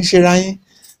ẹ fi ń ṣera yín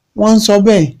wọ́n ń sọ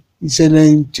bẹ́ẹ̀ ìṣẹ̀lẹ̀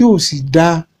tí ò sì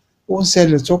dáa ó ń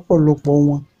ṣẹlẹ̀ tọ́pọ̀lọpọ̀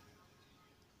wọn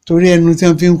torí ẹnu tí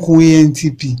wọ́n fi ń kun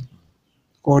ANTP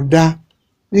kò dáa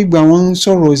nígbà wọ́n ń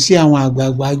sọ̀rọ̀ sí àwọn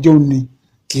àgbààgbà àjọ ni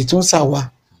kì í tún ṣàwà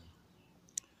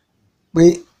pé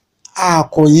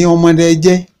àkọ̀yìn ọmọdé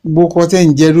jẹ́ gbókọ tẹ́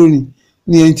ń jẹ́ lónìí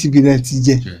ní ANTP rẹ̀ ti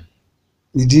jẹ́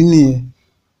ìdí nìyẹn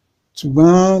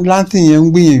ṣùgbọ́n láti yẹn ń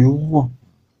gbìyànjú púpọ̀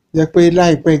jẹ́ pé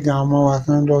láìpẹ́ gan ọmọ wa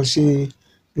kan lọ ṣe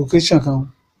location kan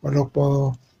ọ̀pọ̀lọpọ̀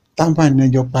tampa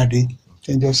níjọ pàdé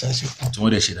tẹ́jọ́ ṣàṣepọ̀ tí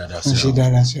wọ́n dẹ̀ ṣe dáadáa sí wọ́n ṣe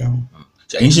dáadáa sí ọ̀hún.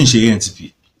 ẹ̀yin sì ń ṣe ANTP.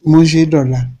 mo ń ṣe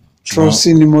dọ̀là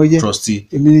trustee ni mo yẹ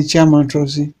èmi ni chairman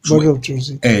trustee board of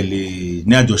trustee. ẹ lè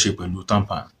ní àjọṣe pẹ̀lú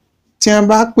tampa. tí wọ́n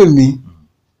bá pè mí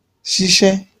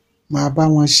ṣiṣẹ́ màá bá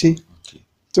wọn ṣe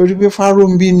torí pé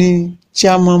Fáròǹbí ni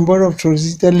chairman board of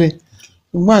trustee tẹ́lẹ̀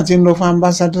ṣùgbọ́n àti ń lọ fún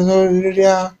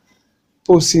ambassadorial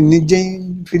post ní jẹ́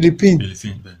Philippines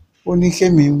ó ní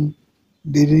kémi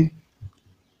délé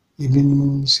èmi ni mo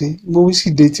ṣe gbówó sì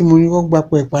dé tí mo ní kó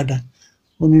gbapò ẹ̀ padà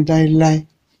ó ní láéláé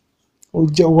ó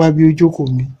jẹ́ wá bí ó jókòó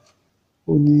mi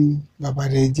ó ní bàbá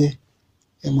rẹ̀ jẹ́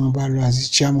ẹ máa bá lọ as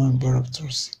chairman board of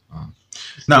trustee.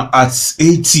 Now at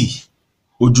 80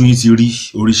 ojú yín ti rí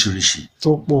oríṣiríṣi tó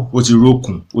pọ̀ ó ti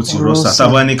rókun ó ti rọ́ṣà tá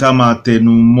a bá ní ká máa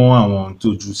tẹnu mọ́ àwọn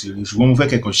tójú ti rí ṣùgbọ́n mo fẹ́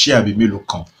kẹ́kọ̀ọ́ ṣé àbí mélòó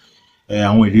kan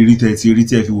àwọn ìrírí tẹ́ ti rí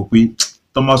tẹ́ fi wò pé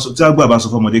tí àgbà bá sọ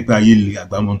fọmọdé pé ayé le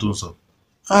àgbà mọ́ tó ń sọ.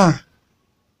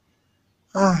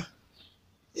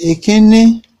 Èkínní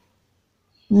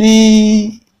ní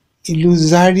ìlú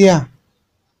Zaria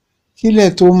kílẹ̀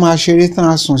tó máa ṣeré tán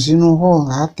a sùn sínú hall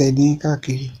àtẹ̀lé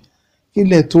káàkiri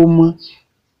kílẹ̀ tó mọ́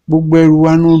gbogbo ẹrù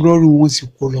wa ní lọ́rì wọn sì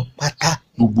kó lọ pátá.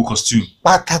 gbogbo costume.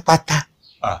 pátápátá.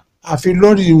 àfi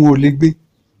lọ́rì wọn ò lè gbé.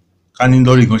 ká ní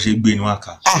lọ́rì kan ṣe gbé ni wọ́n á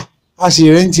kà. a sì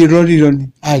rẹ́ǹtì lọ́rì lọ ni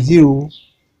àìdí owó.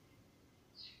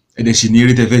 ẹ̀dẹ̀ sì ní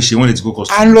eré tẹ́ fẹ́ ṣe wọ́n lè ti kó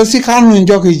costume. a lọ sí Kánò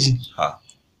ìjọ kejì.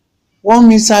 wọ́n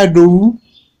mi ṣàdòwú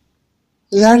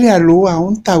Zaria ló wà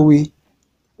ń tàwé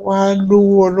wá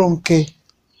lówó ọlọ́nkẹ́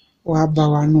wá bá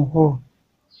wa nù hall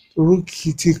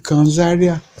orúkìtì kan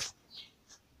Zaria.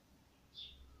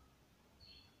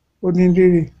 ó ní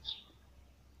Lere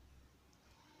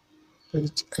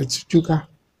ẹ̀tújúká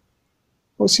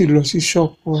ó sì lọ sí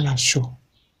ṣọ́ọ̀pù ọ̀rà aṣọ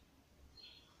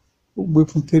ó gbé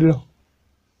fún télọ̀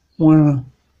wọ́n ràn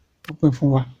ó pín fún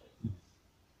wa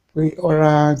pé ọ̀rà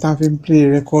tá a fi ń play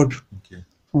record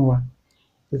fún wa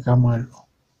pé ká máa lọ.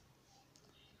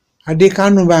 adé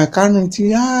Kánò báyìí Kánò ti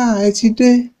ẹ ti dé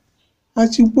a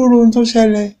ti gbúròó ohun tó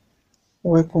ṣẹlẹ̀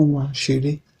wẹ́kọ̀ọ́ wa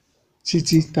ṣeré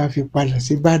títí tá a fi padà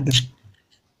sí Ìbàdàn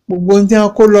gbogbo ohun tí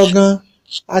wọn kó lọ gan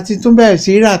àti tún bẹ̀rẹ̀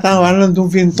sí rà táwọn aláǹ tún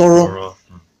fi ń tọrọ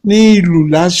ní ìlú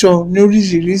láṣọ ní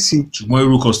oríṣiríṣi. ṣùgbọ́n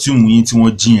irú kọ́sítúmù yín tí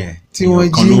wọ́n jí yẹn tí wọ́n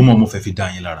jí kan ló mọ̀ mo fẹ́ fi dá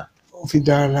yín lára. ó fi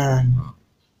dá lára ni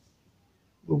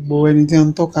gbogbo ẹni tí wọ́n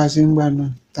ń tọ́ka sí ńgbà náà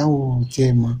táwọn ò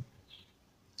tiẹ̀ mọ̀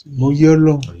mo yọ́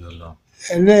lọ.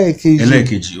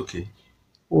 ẹlẹ́ẹ̀kejì ok.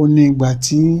 ó ní ìgbà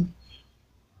tí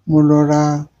mo lọ ra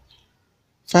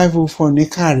 504 ní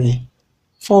Kàrẹ́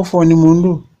 44 ni mo ń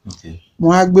lò.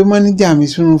 Wọ́n á gbé mọ́níjà mi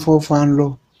sínú 44 ń lọ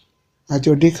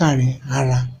àjọ dékàrẹ́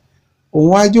ara òun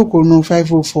wá jókòó nu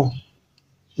 504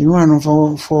 èmi wà nu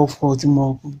 444 tí mo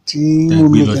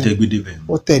lò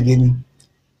ó tẹ̀lé mi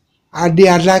adé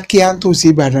alákíá tó ṣe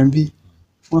Ìbàdàn bí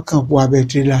wọ́n kàn kó abẹ́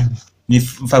tírélà ni. ní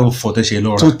 504 tẹ̀sẹ̀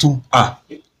lọ́ra tuntun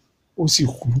ó sì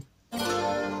kú.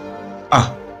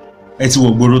 ẹ ti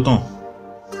wọ̀ gbòòrò tán.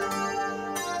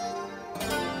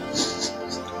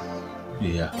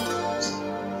 Yeah.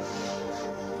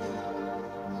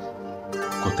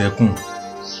 Kọ̀tẹ́kùn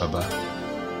bàbá.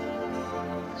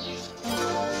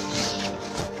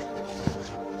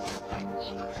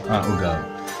 Ó ga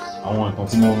àwọn nǹkan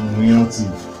tí wọ́n mú rántí.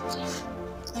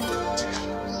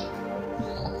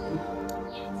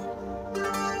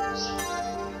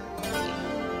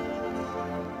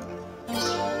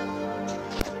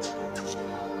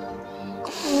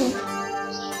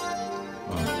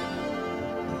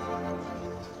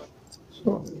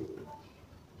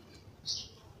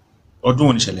 Ọdún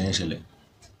wo ni ìṣẹ̀lẹ̀ yẹn ṣẹlẹ̀?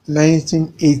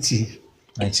 1980.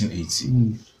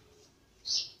 1980.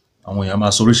 Àwọn èèyàn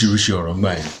máa sọ oríṣiríṣi ọ̀rọ̀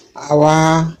ńgbà yẹn. Àwa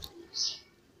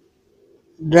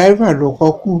dráìvà ló kọ́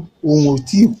kú, òun ò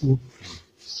tí ì kú.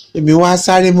 Èmi wá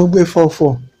sáré mo gbé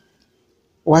 44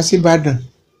 wá sí Ìbàdàn.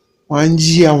 Wọ́n ń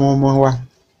jí àwọn ọmọ wa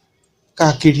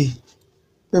káàkiri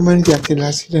pé mọ́nìjà ti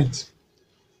l'accident.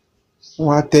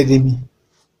 Wọ́n á tẹ̀lé mi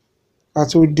ká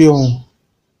tó dé ọ̀hún.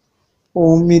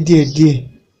 Ohun mi díẹ̀díẹ̀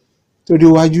torí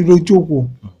iwájú ló jókòó.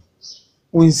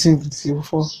 Windscreen tí ó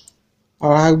fọ́.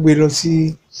 Àwa á gbé lọ sí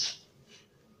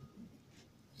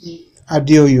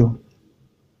Adéọyọ̀.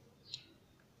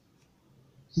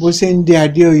 Bó ṣe ń dé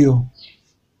Adéọyọ̀,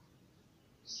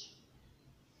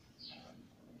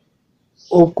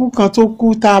 òkú kan tó kú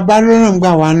tá a bá lọ́nà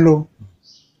gbà wá ń lọ.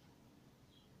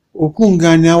 Òkú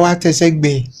ngan ni a wá tẹsẹ̀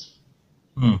gbẹ̀.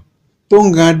 Tó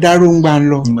ngan dárò ń gbà ń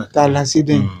lọ tá a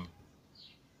l'accident.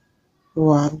 Ó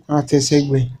wá tẹsẹ̀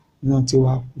gbẹ̀ náà ti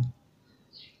wá kú.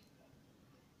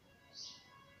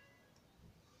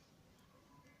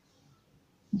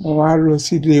 Mo wá lọ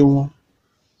sílé wọn.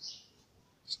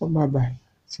 Sọ bàbá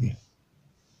tí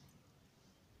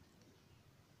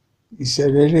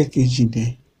ìṣẹ̀lẹ̀ lẹ́ẹ̀kejì dé.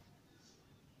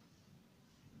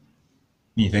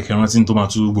 Mi ìfẹ́ kí rántí tó máa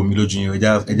tún gbomi lójú yín,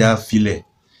 ẹja filẹ̀,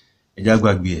 ẹja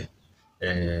gbàgbé ẹ̀.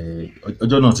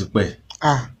 Ọjọ́ náà ti pẹ́.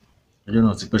 Ọjọ́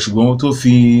náà ti pẹ́ ṣùgbọ́n tó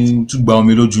fi tún gba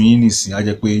omi lójú yín nìsín á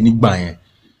jẹ́ pé nígbà yẹn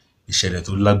ìṣẹ̀lẹ̀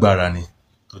tó lágbára ni,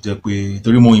 tó jẹ́ pé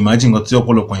torí mo imagine nǹkan tí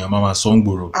ọ̀pọ̀lọpọ̀ èèyàn máa sọ ń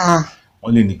gbòòrò.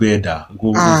 Wọ́n lè ní pé ẹ̀dà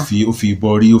ó fi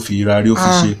bọ́rí, ó fi rárí, ó fi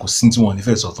ṣe, kò sí tí wọ́n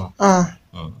nífẹ̀ẹ́ sọ̀tàn.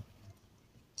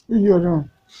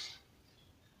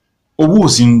 Owó ò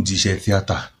sí ń di iṣẹ́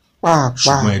tíátà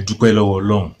ṣùgbọ́n ẹ dúpẹ́ lọ́wọ́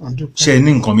Ọlọ́run. Ṣé ẹ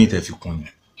ní nǹkan mi tẹ́ fi kún ni?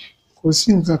 Kò sí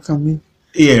nǹkan kan mi.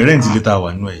 Rẹ́ǹtì lé tá a wà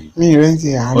nínú ẹ̀ yìí. Mi rẹ́ǹtì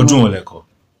àná. Ọdún wo lẹ kọ́?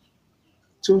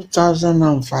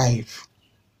 2005.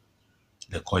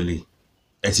 Lẹ́kọ́ lé.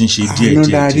 Ẹ ti ń ṣe díẹ̀. Àánú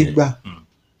la rí gbà.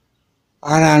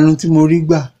 Ara àánú tí mo rí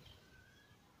gbà.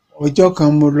 Ọjọ́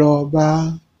kan mo lọ bá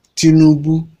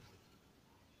Tinubu.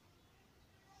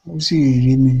 Ó sì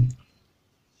rí mi.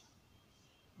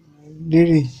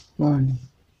 Lere báwo ni?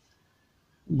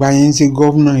 Ìgbà yẹn ń ṣe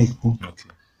gómìnà Èkó.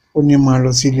 Ó ní máa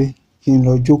lọ sílé kí n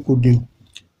lọ jókòó dé o.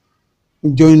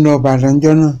 Ìjọ ń lọ Ìbàdàn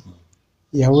jọ náà.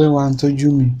 Ìyàwó ẹ̀ wá ń tọ́jú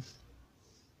mi.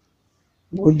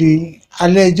 Ó di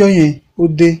alẹ́ ẹjọ́ yẹn ó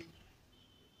dé.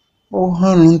 Ó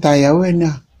hàn ń ta ìyàwó ẹ̀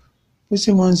náà. Ó sì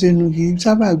máa ń ṣe nu kì í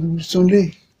sábà sunlé.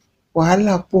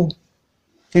 Wàhálà pọ̀.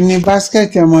 Kí ni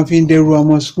báskẹ̀tì ọmọ fi ń dẹrù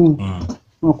ọmọ skul.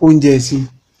 Wọn kó oúnjẹ sí i.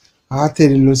 Àá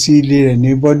tẹ̀lé lọ sí ilé rẹ̀ ní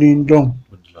Bọ́díńdọ̀n.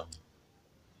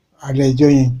 Alẹ́ ẹjọ́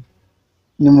yẹn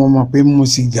ni mo mọ̀ pé mo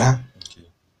sìgá.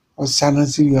 Ọ̀sánà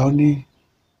sìgá ó ní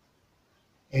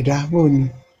ẹ̀dá bò ni.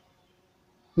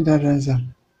 Ó dáadáa sà.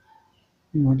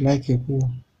 Mo láìkẹ́ kú.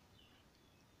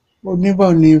 Ó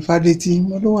níbọ̀ ní Fádétí.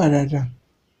 Mo ló wà dáadáa.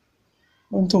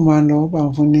 Ó ń tó máa lọ ó bá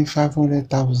ń fún ní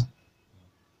 500,000.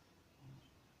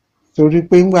 Torí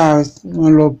pé ńgbà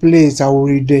wọn lọ play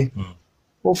Ṣàwòrìdẹ.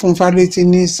 Ó fún Fádétí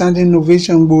ní standing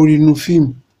ovation gbórí inú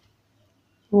fíìmù.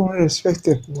 Ó respect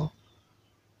ẹ̀ pọ̀.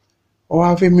 Ó wá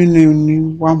fẹ́ mi ní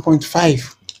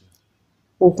 1.5.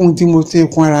 Ó kún tí mo ti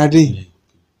kún ara dé.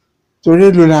 Torí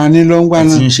èlò là ní lọ́ngbà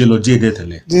náà. Tí ń ṣe lọ díẹ̀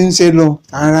tẹ́lẹ̀. Tí ń ṣe lọ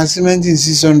ara símẹ́ǹtì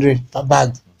 600 per bag.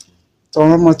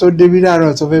 Tọ̀rọ̀ ọmọ tó débí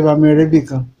dàrọ̀ tó fẹ́ bá mi rẹ́bì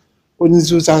kan. Ó ní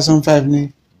 2005 ní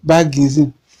báàgì sí.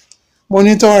 Mo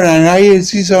ní tọ́ ra ráyè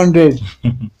 600.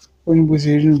 Ó ní bó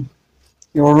ṣe rí nù.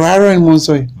 Ọ̀rọ̀ àárọ̀ ni mo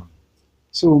sọ yìí.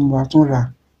 So mo bá tún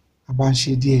ra àbá ń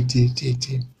ṣe díẹ̀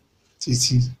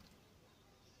títí.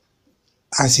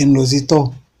 A sì ń lọ sí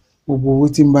tọ̀. Gbogbo owó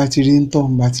tí n bá ti rí ń tọ̀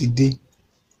n bá ti dé.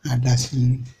 Àdá sí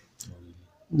ni.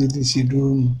 Dédé ṣe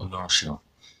dúró nù. Ọlọ́run ṣeun.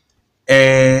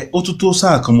 Ó tún tó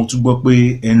sáà kan mo tún gbọ́ pé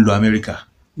ẹ ń lọ Amẹ́ríkà.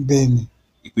 Bẹ́ẹ̀ni.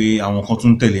 Pé àwọn kan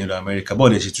tún tẹ̀lé ń lọ Amẹ́ríkà.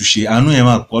 Bọ́ọ̀dẹ̀ ṣe tún ṣe àánú yẹn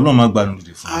máa pọ̀, Ọlọ́run máa gbanú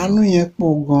dìde fún mi. Àánú yẹn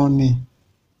pọ̀ gan-an ni.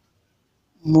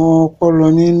 Mo kọ́ lọ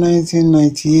ní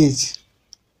 1998.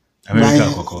 Amẹ́ríkà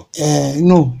àkọ́kọ́.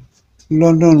 No,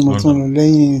 London mo tún lọ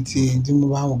lẹ́yìn tí mo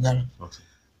bá wọ̀ gara.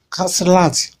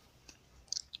 Castellat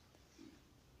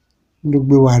ló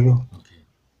gbé wa lọ.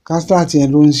 Castellat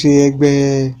yẹn ló ń ṣe ẹgbẹ́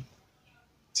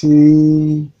tí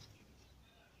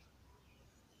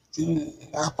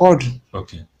akọ́ọ̀dù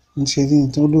ń ṣe ní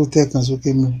tó ló tẹ̀kan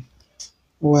sókè mi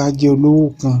ó wá jẹ́ olówó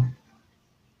kan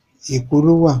Èkó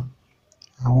ló wà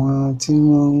àwọn tí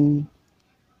wọ́n ń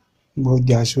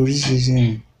gbọjà sóríṣiríṣi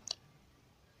rìn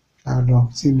lálọ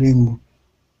sílùú Èmọ̀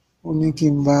ó ní kí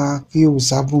n bá kí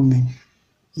òsábù mi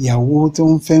ìyàwó tó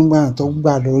ń fẹ́ gbà tó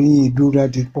gbà lórí Ìdúró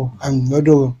Ládìpọ̀ àmì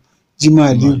lọ́dọ̀ Jimoh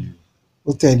Aliu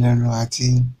ó tẹ̀lé lọ àti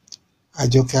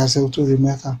Àjọkẹ́ Aṣẹ́wó tó rí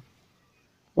Mẹ́kà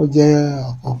ó jẹ́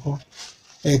àkọ́kọ́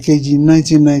ẹ̀kejì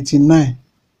 1999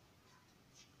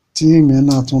 tí èmi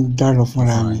náà tún dá lọ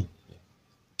fúnra mi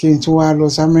kí n tún wá lọ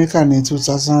sí Amẹ́ríkà ní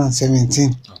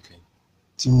 2017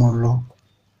 tí mo lọ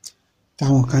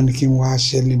táwọn kan ní kí n wá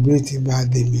celebrate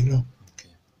birthday mi lọ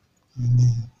ní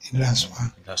last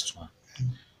one.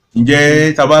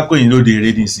 Ǹjẹ́ tá bá pè yín lóde eré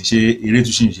ní ìsìn ṣe eré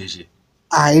tún ṣì ń ṣe ṣe?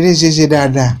 Eré ṣe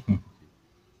dáadáa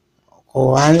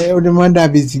ó ní mọ́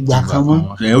dàbí ti gbà kan mọ́.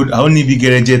 Àwọn níbi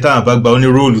gẹrẹjẹ táwọn bá gba ó ní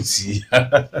róòlù tí.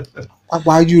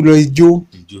 Pàápàá jùlọ ijó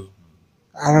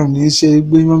ara ò ní ṣe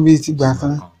gbé mọ́ bí ti gbà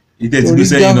kan orí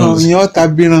jọ́nà ìyẹn ọ̀tá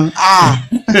bíran.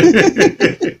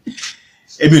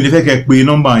 Èmi ò ní fẹ́ kẹ́ pe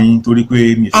nọ́mbà yín torí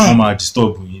pé mi fẹ́ wọ́n máa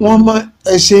disturb yín. Wọ́n mọ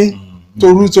ẹ ṣe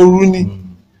torútorú ni.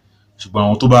 Ṣùgbọ́n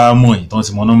àwọn tó bá mọ̀ yín tán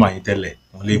ti mọ nọ́mbà yín tẹ́lẹ̀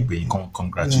wọ́n lè pè yín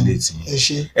congratulate yín.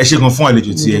 Ẹ ṣé gan fún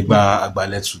àlejò tí ẹ gba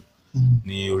àgbàlẹ́tù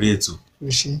ní orí ètò.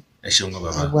 Ẹ ṣeun gan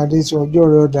bàbá. Àgbàlẹ́tù ọjọ́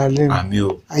rẹ̀ ọ̀dà lẹ́nu. Àmín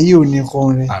o. Ayé ò ní kan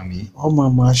rẹ̀. Àmín. Ọmọ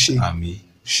máa ṣe. Àmín.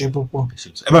 Ṣe púpọ̀.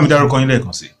 Ẹ bá mi dárúkọ yín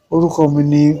lẹ́ẹ̀kan sí. Orúkọ mi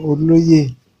ni Olóyè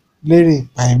Lere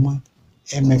Paimo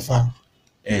ẹ̀mẹ́fà.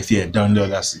 Ẹ fi ẹ̀dá onílé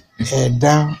ọlá sí.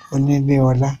 Ẹ̀dá onílé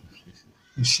ọlá.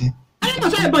 Ṣe.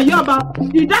 Ẹlẹ́mọ̀ṣọ́ ìbọn yìí ọba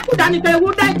ìdákùdá ní kẹ́ ewu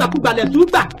dá ìgbàkúgbàlẹ̀ tún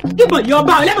gbà ìbọn yìí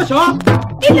ọba ẹlẹ́mọ̀ṣọ́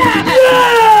ilẹ̀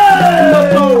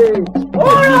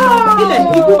ilẹ̀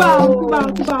ikúbà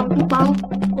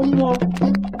ó mú ọ.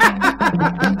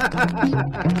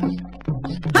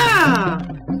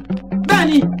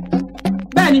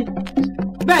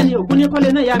 Bẹ́ẹ̀ni ògún ní kọ́lé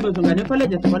náà ìyá mi òṣùngà ní kọ́lé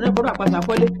ìjẹ̀sìnkọ́ ní kọ́lé àpáta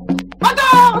kọ́lé. Ọ̀tọ̀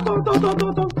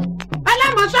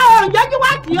ẹlẹ́mọ̀ṣọ́ òǹjẹ́jú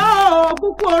wá tì ó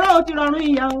kúkú oró ti rọrùn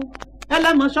ìyá o.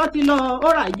 Ẹlẹ́mọ̀ṣọ́ ti lọ ó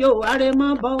rà yó àrèmọ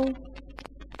bọ ó.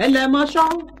 Ẹlẹ́mọ̀ṣọ́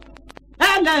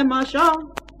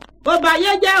ó bá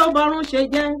yé jẹ́ ó bọ̀run ṣe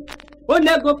jẹ́ ó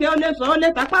lè gòkè ó lè sọ ó lè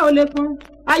tapá ó lè fún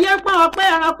ayé pọ́n ọpẹ́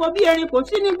ẹranko bí erin kò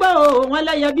sí nígbó wọn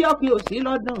lẹ́yẹ bí ọkùnrin ò sí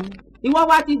lọ́dún ìwọ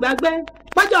wa ti gbàgbé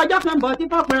pọ́jọ́ ọjọ́ kan bọ̀ tí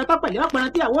fọ́pẹ̀rẹ̀ tọ́pẹ̀lẹ́ ọ̀pẹ̀rẹ̀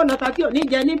tí àwọn olọ́ta tí ò ní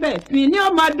jẹ níbẹ̀ fi ní ó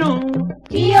máa dùn.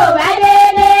 Kí o bá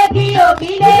délé kí o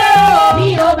kí dé bí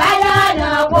o bá lọ́nà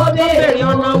kó béèrè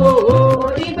ọ̀nà wo kò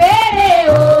ní béèrè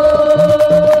o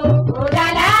kò dá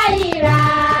láyìíra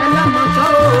Ẹlẹ́mọ̀ṣọ́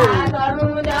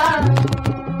àtọ̀run dọ́run.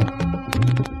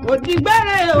 Kò di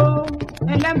gbére o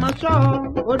Ẹlẹ́mọ̀ṣọ́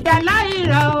kò dá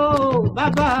láyìíra o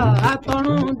bàbá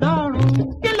àtọ̀run dọ́run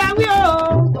kí la wí o.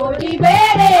 Kò ní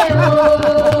béèrè o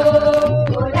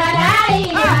kò dá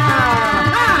láyìíra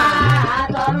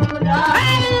àtọ̀run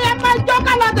dọ́run. Ẹ máa jọ́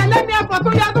kálọ̀ tẹ̀lé mi ẹ̀fọ́ tó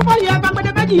yẹ tó bọ́ yẹ bá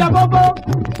gbẹdẹ méjì yọ bóbó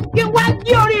kí wá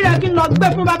jí orí rẹ̀ kí n lọ gbé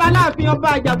fún baba láàfin ọba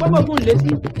àjàgbọ́gbọ́gùn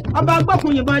lẹ́sí ọba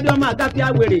gbọ́kùn yìnbọn dé ọmọ àgàfi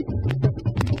àwèrè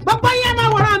gbogbo yẹn máa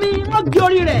wọ̀rọ̀ mi wọ́n jí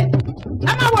orí rẹ̀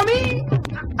ẹ máa wọ̀ mí.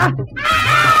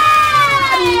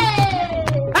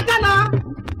 Ẹ ká lọ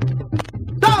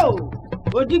tó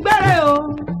òdìgbére o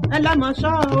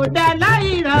Ẹlẹ́mọ̀ṣọ́ ò dá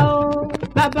láyìíra o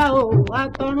bàbá o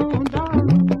àtọ̀run dọ́run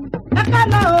ẹ ká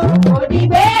lọ o. Kò ní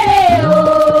béèrè o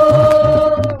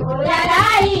kò dá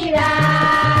láyìíra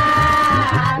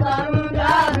àtọ̀run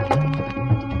dọ́run.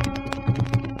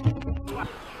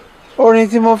 Orin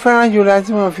tí mo fẹ́ràn jù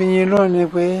láti mo fi yin lónìí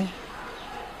pé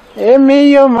èmi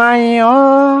yóò máa yìn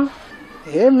ọ́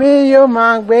èmi yóò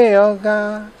máa gbé ọ ga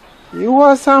ìwọ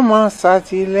sàmọ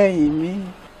ṣàtìlẹ́yìn mi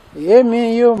èmi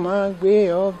yóò máa gbé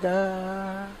ọ ga.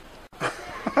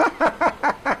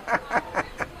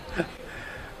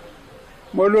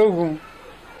 Mo lógun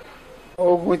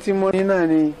ogun tí mo ní náà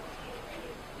ni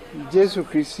Jésù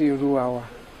Kristi Olúwa wa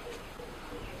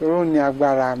tóró ní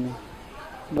agbára mi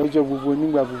lọ́jọ́ gbogbo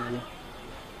nígbà gbogbo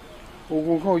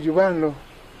ogun kan ojú bá ń lọ.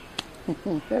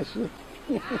 Ẹ ṣé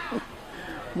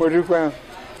mo dúpẹ́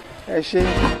ẹ ṣé.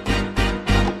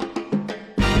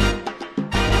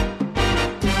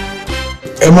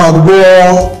 Ẹ máa gbọ́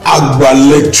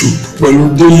Àgbàlẹ́tù pẹ̀lú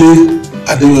Délé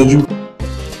Adéyanjú.